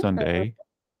on a Sunday.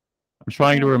 I'm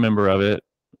trying to remember of it.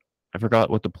 I forgot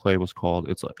what the play was called.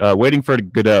 It's like Waiting for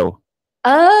Godot.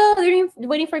 Oh, they're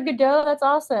Waiting for Godot. That's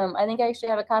awesome. I think I actually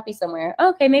have a copy somewhere.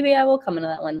 Okay, maybe I will come into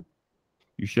that one.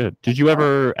 You should. Did you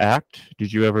ever act?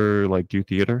 Did you ever like do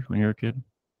theater when you were a kid?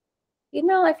 You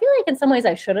know, I feel like in some ways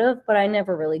I should have, but I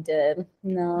never really did.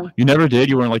 No. You never did?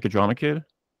 You weren't like a drama kid?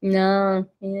 No.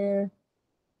 Yeah.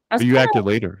 But you acted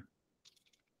later.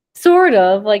 Sort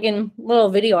of, like in little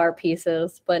video art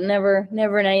pieces, but never in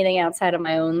anything outside of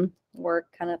my own work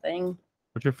kind of thing.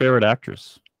 What's your favorite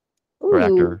actress or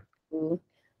actor?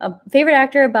 Favorite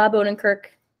actor, Bob Odenkirk.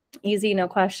 Easy, no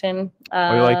question.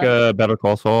 You like Better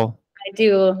Call Saul? I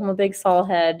do. I'm a big Saul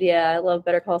head. Yeah, I love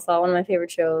Better Call Saul. One of my favorite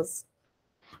shows.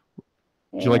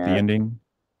 Did you like the ending?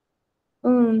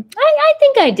 I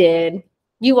think I did.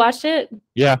 You watched it?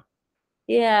 Yeah.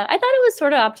 Yeah, I thought it was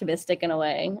sort of optimistic in a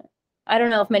way. I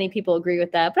don't know if many people agree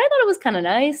with that, but I thought it was kind of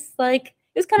nice. Like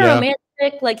it was kind of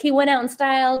romantic. Like he went out in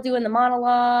style doing the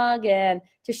monologue, and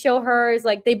to show her is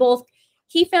like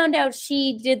he found out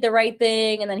she did the right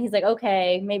thing, and then he's like,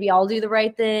 okay, maybe I'll do the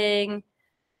right thing.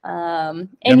 And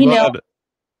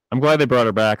I'm glad they brought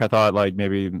her back. I thought like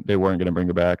maybe they weren't going to bring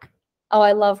her back. Oh,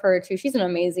 I love her too. She's an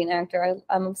amazing actor.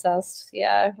 I'm obsessed.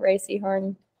 Yeah, Rhea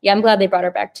Seehorn. Yeah, I'm glad they brought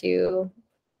her back too.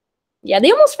 Yeah,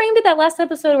 they almost framed it that last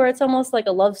episode where it's almost like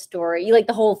a love story. Like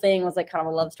the whole thing was like kind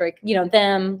of a love story. You know,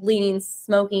 them leaning,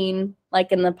 smoking,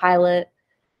 like in the pilot.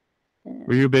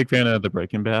 Were you a big fan of the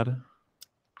Breaking Bad?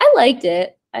 I liked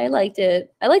it. I liked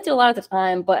it a lot at the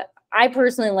time, but I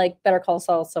personally like Better Call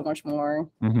Saul so much more.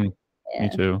 Mm-hmm. Yeah. Me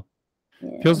too.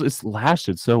 Yeah. Feels it's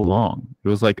lasted so long. It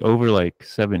was like over like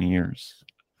 7 years.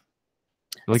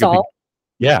 Like Saul?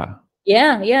 Yeah.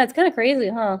 Yeah, it's kind of crazy,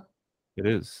 huh? It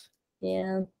is.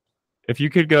 Yeah. If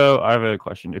you could go, I have a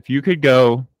question. If you could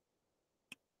go,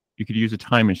 you could use a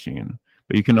time machine,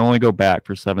 but you can only go back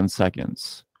for 7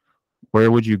 seconds.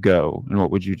 Where would you go and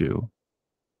what would you do?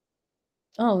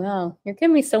 Oh wow, you're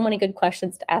giving me so many good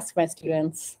questions to ask my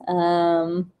students. These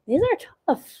are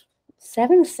tough.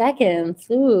 7 seconds.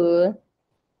 Ooh.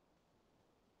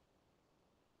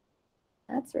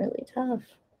 That's really tough.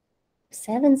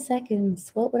 7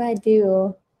 seconds. What would I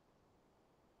do?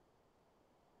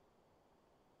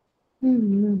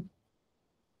 Yeah,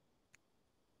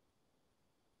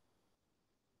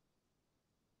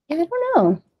 I don't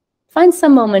know. Find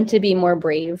some moment to be more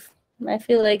brave. I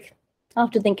feel like I'll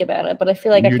have to think about it, but I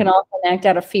feel like I can often act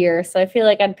out of fear. So I feel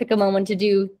like I'd pick a moment to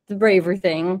do the braver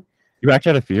thing. You act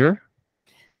out of fear?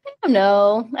 I don't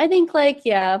know. I think like,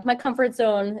 yeah, my comfort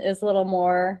zone is a little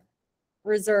more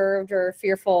reserved or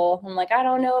fearful. I'm like, I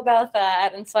don't know about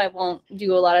that. And so I won't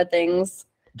do a lot of things.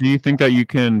 Do you think that you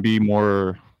can be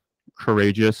more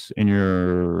courageous in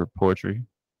your poetry?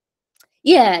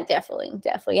 Yeah, definitely.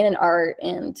 And in art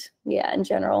and yeah, in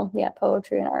general. Yeah,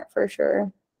 poetry and art for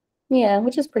sure. Yeah,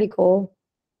 which is pretty cool.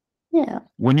 Yeah.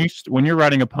 When you're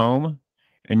writing a poem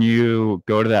and you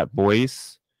go to that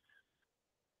voice,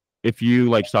 if you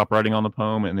like stop writing on the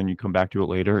poem and then you come back to it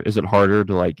later, is it harder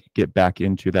to like get back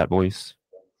into that voice?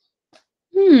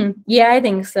 Yeah, I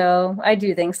think so. I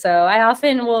do think so. I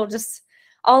often will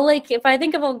I'll like, if I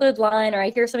think of a good line or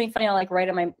I hear something funny, I'll like write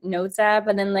in my notes app.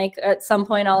 And then like at some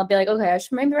point I'll be like, okay, I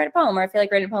should maybe write a poem, or I feel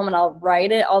like writing a poem, and I'll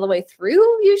write it all the way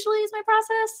through, usually is my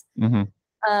process.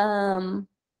 Mm-hmm.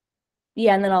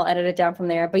 Yeah, and then I'll edit it down from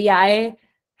there. But yeah, I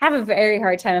have a very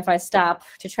hard time if I stop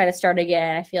to try to start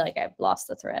again. I feel like I've lost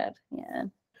the thread. Yeah.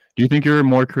 Do you think you're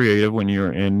more creative when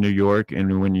you're in New York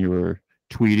and when you were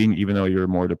tweeting, even though you're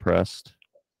more depressed?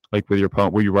 Like with your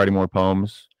poem, were you writing more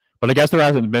poems? But I guess there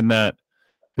hasn't been that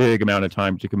big amount of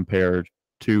time to compare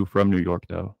to from New York,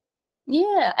 though.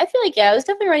 Yeah, I feel like, yeah, I was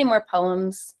definitely writing more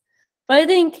poems. But I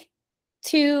think,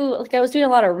 too, like I was doing a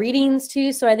lot of readings,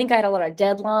 too. So I think I had a lot of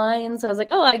deadlines. I was like,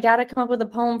 oh, I got to come up with a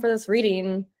poem for this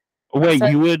reading. Wait, So,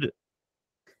 you would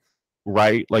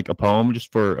write like a poem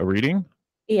just for a reading?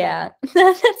 Yeah,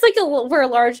 that's like we're a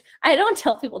large. I don't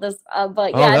tell people this,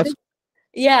 but yeah, creative.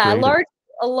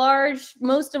 a large.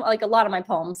 Most of like a lot of my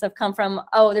poems have come from.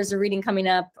 Oh, there's a reading coming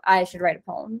up. I should write a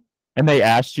poem. And they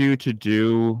asked you to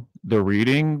do the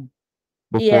reading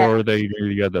before they knew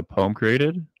you had the poem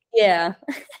created? Yeah.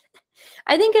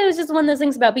 I think it was just one of those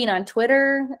things about being on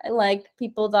Twitter. Like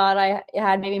people thought I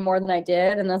had maybe more than I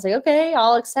did, and I was like, okay,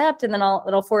 I'll accept, and then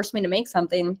it'll force me to make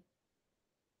something.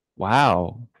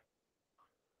 Wow.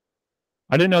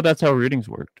 I didn't know that's how readings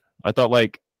worked. I thought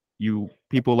like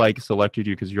people like selected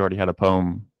you because you already had a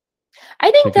poem.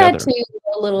 I think together. that too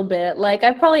a little bit. Like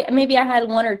I had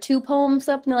 1 or 2 poems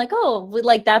up, and they're like, oh, we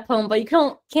like that poem, but you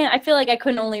can't. I feel like I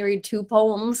couldn't only read 2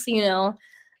 poems, you know.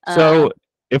 So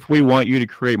if we want you to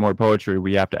create more poetry,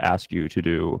 we have to ask you to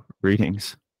do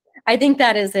readings. I think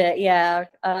that is it. Yeah.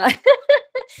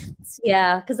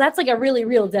 Yeah, because that's like a really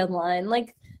real deadline.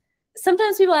 Like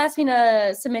sometimes people ask me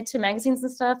to submit to magazines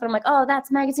and stuff, and I'm like, oh,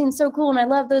 that's magazine so cool, and I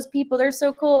love those people, they're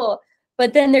so cool.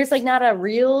 But then there's like not a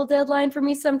real deadline for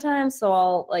me sometimes,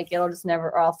 so it'll just never,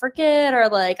 or I'll forget, or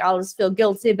like I'll just feel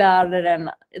guilty about it, and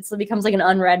it becomes like an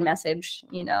unread message,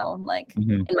 you know, like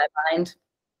in my mind.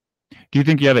 Do you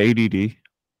think you have ADD?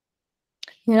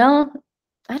 You know,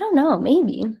 I don't know,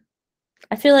 maybe.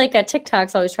 I feel like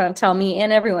TikTok's always trying to tell me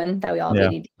and everyone that we all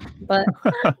have ADD, but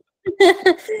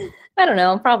I don't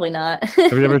know, probably not.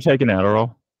 Have you ever taken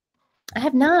Adderall? I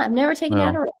have not. I've never taken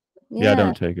Adderall. Yeah,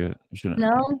 don't take it. You shouldn't.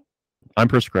 No. I'm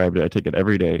prescribed it. I take it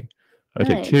every day. I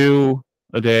take 2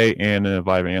 a day and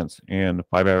Vyvanse and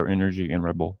 5-Hour Energy and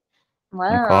Red Bull. Wow.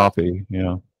 And coffee.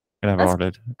 Yeah. And have a heart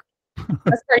attack.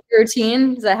 That's part of your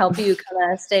routine. Does that help you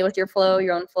kind of stay with your flow,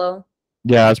 your own flow?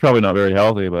 Yeah, it's probably not very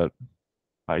healthy, but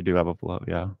I do have a flow.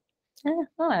 Yeah.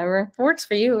 Whatever. It works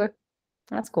for you.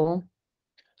 That's cool.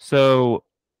 So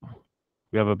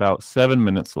we have about 7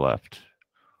 minutes left.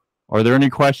 Are there any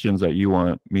questions that you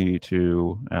want me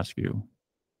to ask you?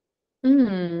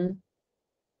 Hmm.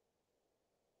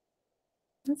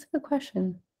 That's a good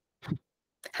question.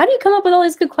 How do you come up with all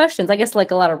these good questions? I guess like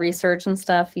a lot of research and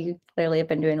stuff. You clearly have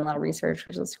been doing a lot of research,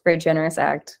 which is a very generous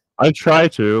act. I try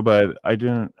to, but I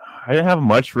didn't have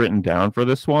much written down for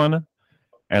this one,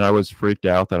 and I was freaked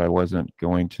out that I wasn't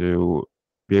going to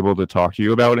be able to talk to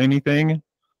you about anything.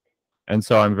 And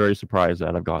so I'm very surprised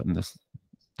that I've gotten this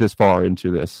far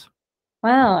into this.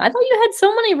 Wow, I thought you had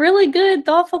so many really good,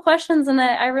 thoughtful questions, and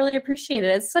I really appreciate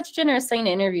it. It's such a generous thing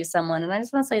to interview someone, and I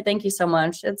just want to say thank you so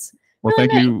much. It's Well, really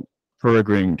thank nice. you for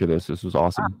agreeing to this. This was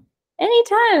awesome.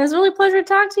 Anytime. It was really a pleasure to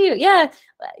talk to you.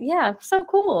 Yeah, so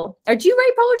cool. Or do you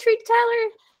write poetry,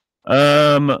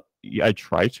 Yeah, I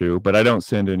try to, but I don't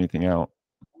send anything out.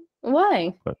 Tyler?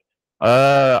 Why? But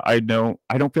I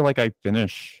don't feel like I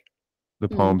finish the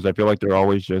Hmm. poems. I feel like they're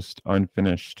always just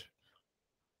unfinished.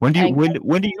 When do you I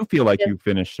when do you feel like guess, you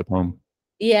finished a poem?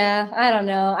 yeah, I don't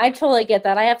know. I totally get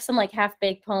that. I have some like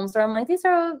half-baked poems where I'm like, these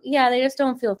are, yeah, they just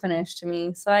don't feel finished to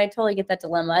me. So I totally get that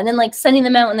dilemma. And then like sending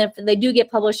them out, and if they do get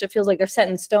published, it feels like they're set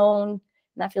in stone, and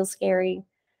that feels scary.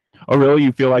 Oh, really?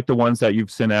 You feel like the ones that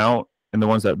you've sent out and the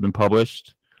ones that have been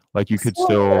published, like you could Sort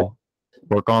of. still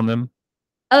work on them?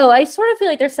 Oh, I sort of feel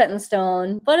like they're set in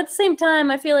stone, but at the same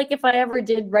time, I feel like if I ever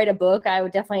did write a book, I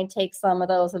would definitely take some of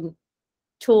those and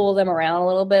tool them around a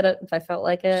little bit if I felt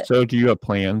like it. So, do you have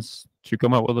plans to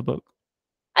come out with a book?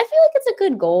 I feel like it's a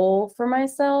good goal for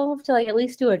myself to like at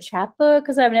least do a chapbook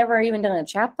because I've never even done a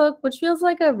chapbook, which feels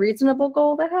like a reasonable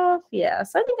goal to have. Yeah,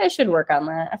 so I think I should work on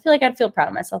that. I feel like I'd feel proud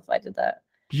of myself if I did that.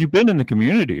 'Cause you've been in the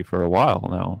community for a while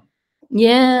now.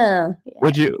 Yeah.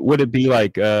 Would it be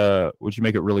like would you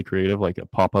make it really creative, like a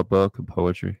pop-up book of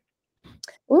poetry?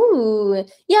 Ooh,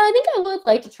 yeah, I think I would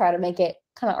like to try to make it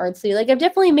kind of artsy. Like I've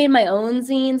definitely made my own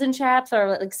zines and chaps or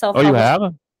like Oh, you self-published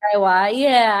have? DIY.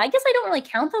 Yeah, I guess I don't really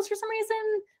count those for some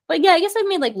reason. But yeah, I guess I've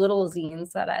made like little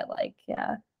zines that I like.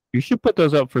 Yeah. You should put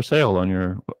those up for sale on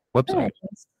your website.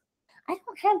 Nice. I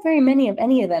don't have very many of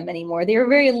any of them anymore. They were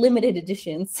very limited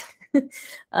editions. What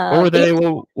were Yeah, they?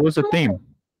 What was the theme?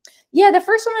 yeah, the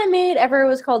first one I made ever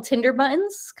was called Tinder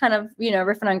Buttons, kind of,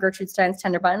 riffing on Gertrude Stein's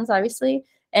Tender Buttons, obviously.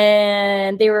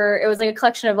 And it was like a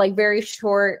collection of like very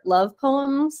short love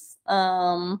poems.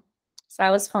 So that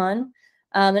was fun.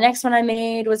 The next one I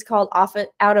made was called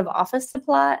Out of Office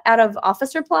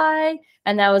Reply,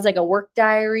 and that was like a work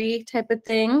diary type of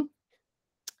thing.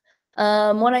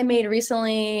 One I made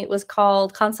recently was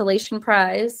called Consolation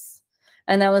Prize,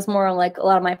 and that was more like a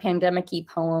lot of my pandemic-y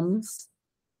poems.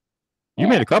 You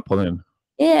Yeah. made a couple then.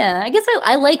 Yeah, I guess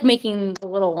I like making the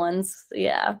little ones.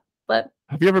 Yeah, but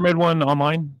Have you ever made one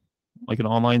online? Like an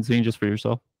online zine just for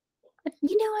yourself? I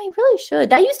really should.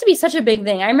 That used to be such a big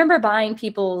thing. I remember buying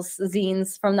people's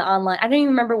zines from the online. I don't even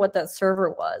remember what that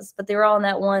server was, but they were all on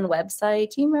that one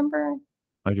website. Do you remember?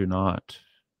 I do not.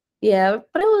 Yeah,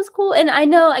 but it was cool. And I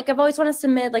know like I've always wanted to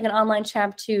submit like an online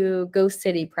chap to Ghost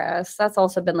City Press. That's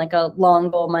also been like a long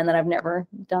goal of mine that I've never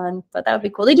done, but that would be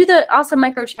cool. They do the awesome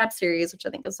micro chap series, which I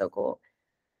think is so cool.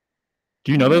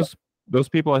 Do you know Yeah. those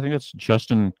people? I think it's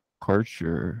Justin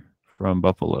Karcher from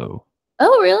Buffalo.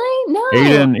 Oh, really? No.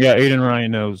 Aiden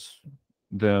Ryan knows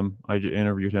them.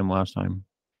 Interviewed him last time.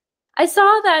 I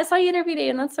saw that. I saw you interviewed it,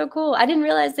 and that's so cool. I didn't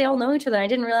realize they all know each other. I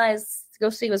didn't realize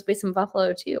Ghost City was based in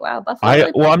Buffalo too. Wow,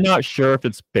 Buffalo. I'm not sure if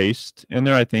it's based in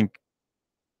there. I think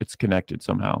it's connected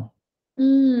somehow.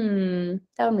 That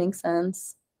would make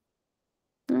sense.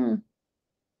 Hmm.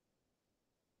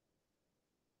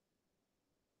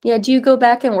 Yeah, do you go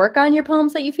back and work on your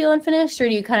poems that you feel unfinished, or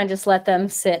do you kind of just let them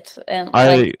sit and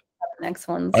like the next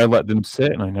ones? I let them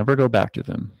sit and I never go back to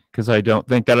them because I don't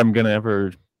think that I'm gonna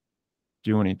ever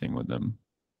do anything with them.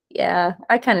 Yeah,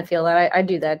 I kind of feel that. I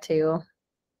do that too.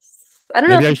 I don't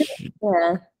know.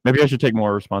 Maybe I should take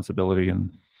more responsibility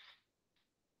and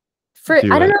I do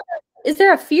don't it. know. Is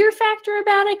there a fear factor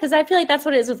about it? Because I feel like that's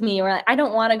what it is with me, where I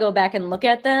don't want to go back and look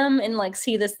at them and like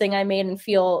see this thing I made and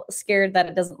feel scared that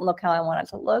it doesn't look how I want it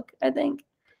to look, I think.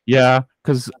 Yeah,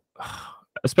 because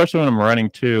especially when I'm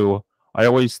writing too, I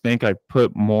always think I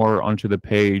put more onto the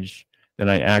page than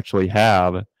I actually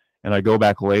have, and I go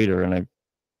back later and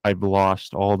I've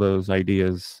lost all those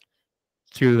ideas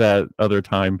to that other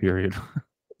time period.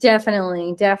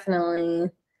 Definitely.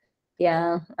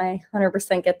 Yeah, I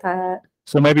 100% get that.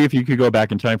 So maybe if you could go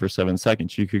back in time for 7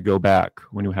 seconds, you could go back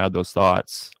when you had those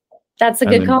thoughts. That's a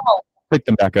good call. Pick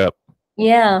them back up.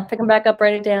 Yeah, pick them back up,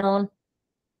 write it down.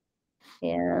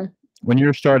 Yeah. When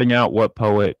you're starting out, what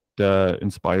poet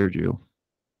inspired you?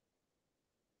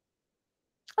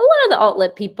 A lot of the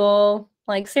alt-lit people,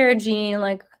 Like Sarah Jean,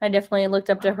 like I definitely looked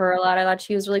up to her a lot. I thought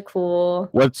she was really cool.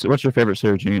 What's your favorite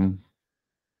Sarah Jean?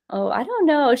 Oh, I don't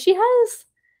know.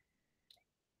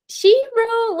 She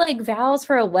wrote like vows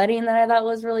for a wedding that I thought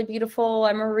was really beautiful.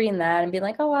 I remember reading that and being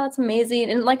like, oh wow, that's amazing.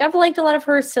 And like I've liked a lot of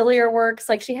her sillier works.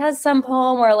 Like she has some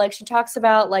poem where like she talks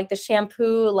about like the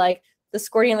shampoo, like the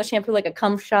squirting of the shampoo, like a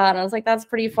cum shot. And I was like, that's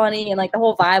pretty funny. And like the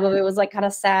whole vibe of it was like kind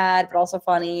of sad, but also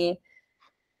funny.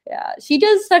 Yeah, she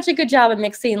does such a good job of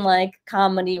mixing like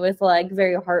comedy with like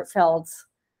very heartfelt.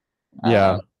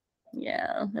 Yeah,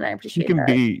 Yeah, and I she appreciate can that.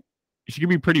 be she can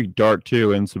be pretty dark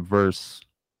too and subverse.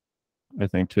 I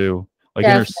think too. Like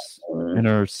in Definitely.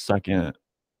 her second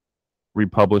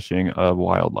republishing of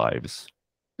Wild Lives,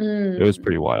 it was Mm.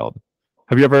 pretty wild.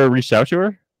 Have you ever reached out to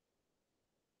her?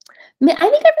 I think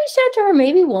I reached out to her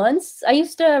maybe once. I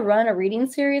used to run a reading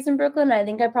series in Brooklyn. I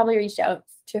think I probably reached out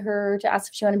to her to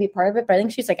ask if she wanted to be part of it, but I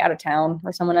think she's like out of town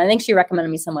or someone. I think she recommended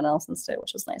me someone else instead,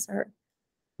 which was nice of her.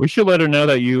 We should let her know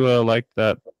that you like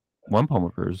that one poem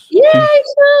of hers. Yeah, I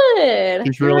should.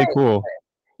 She's You're really right. cool.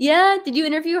 Yeah, did you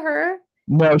interview her?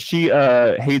 No, she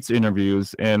hates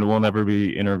interviews and will never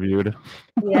be interviewed.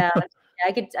 Yeah,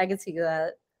 I could see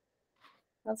that.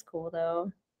 That's cool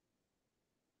though.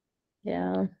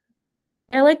 Yeah.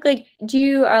 I like do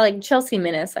you are like Chelsea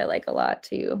Minnis I like a lot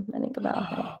too. I think about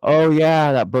her. Oh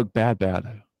yeah, that book Bad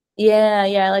Bad. Yeah,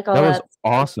 yeah, I like all That was that.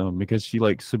 awesome because she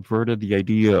like subverted the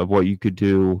idea of what you could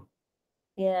do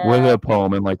with Yeah, a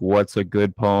poem and like what's a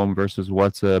good poem versus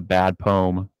what's a bad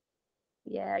poem.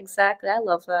 yeah, exactly. I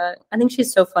love that. I think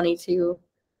she's so funny too.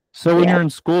 So when Yeah. you're in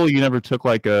school, you never took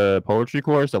like a poetry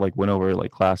course that like went over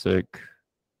like classic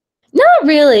Not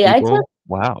really. people?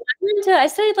 Wow. I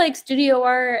studied like studio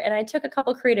art and I took a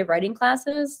couple creative writing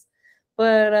classes.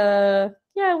 But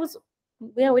yeah,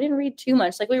 we didn't read too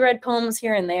much. Like we read poems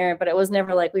here and there, but it was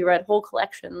never like we read whole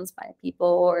collections by people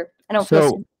or I don't feel So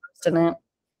super versed in it.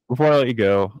 before I let you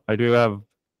go, I do have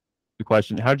the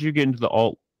question. How did you get into the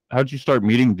alt? How did you start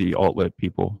meeting the alt lit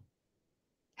people?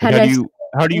 Like How did I start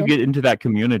how do you it? get into that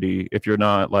community if you're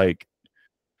not like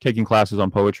taking classes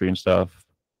on poetry and stuff?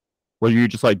 Were you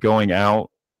just like going out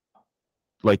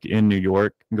like in New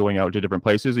York, going out to different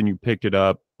places, and you picked it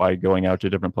up by going out to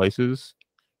different places?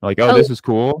 Like, oh, Oh, this is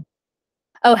cool.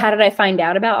 oh, how did I find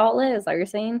out about Outlet? Is that what you're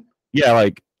saying? Yeah,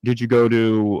 like, did you go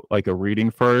to like a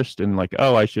reading first and like,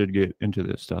 oh, I should get into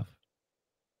this stuff?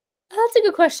 That's a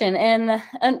good question, and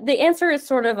the answer is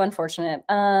sort of unfortunate.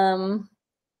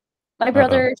 My Uh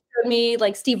brother showed me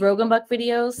like Steve Rogenbuck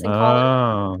videos in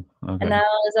college, oh, and okay.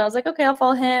 I was like, okay, I'll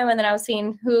follow him. And then I was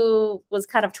seeing who was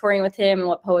kind of touring with him and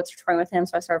what poets were touring with him,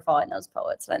 so I started following those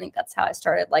poets, and I think that's how I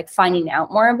started like finding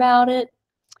out more about it.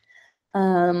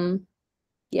 Um,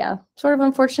 yeah, sort of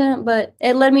unfortunate, but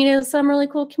it led me to some really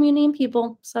cool community and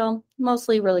people, so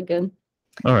mostly really good.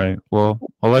 All right. Well,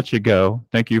 I'll let you go.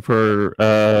 Thank you for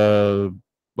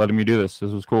letting me do this.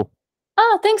 This was cool.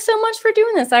 Oh, thanks so much for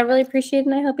doing this. I really appreciate it,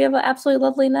 and I hope you have an absolutely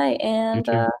lovely night. You And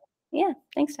too. yeah,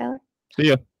 thanks, Tyler. See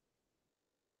ya.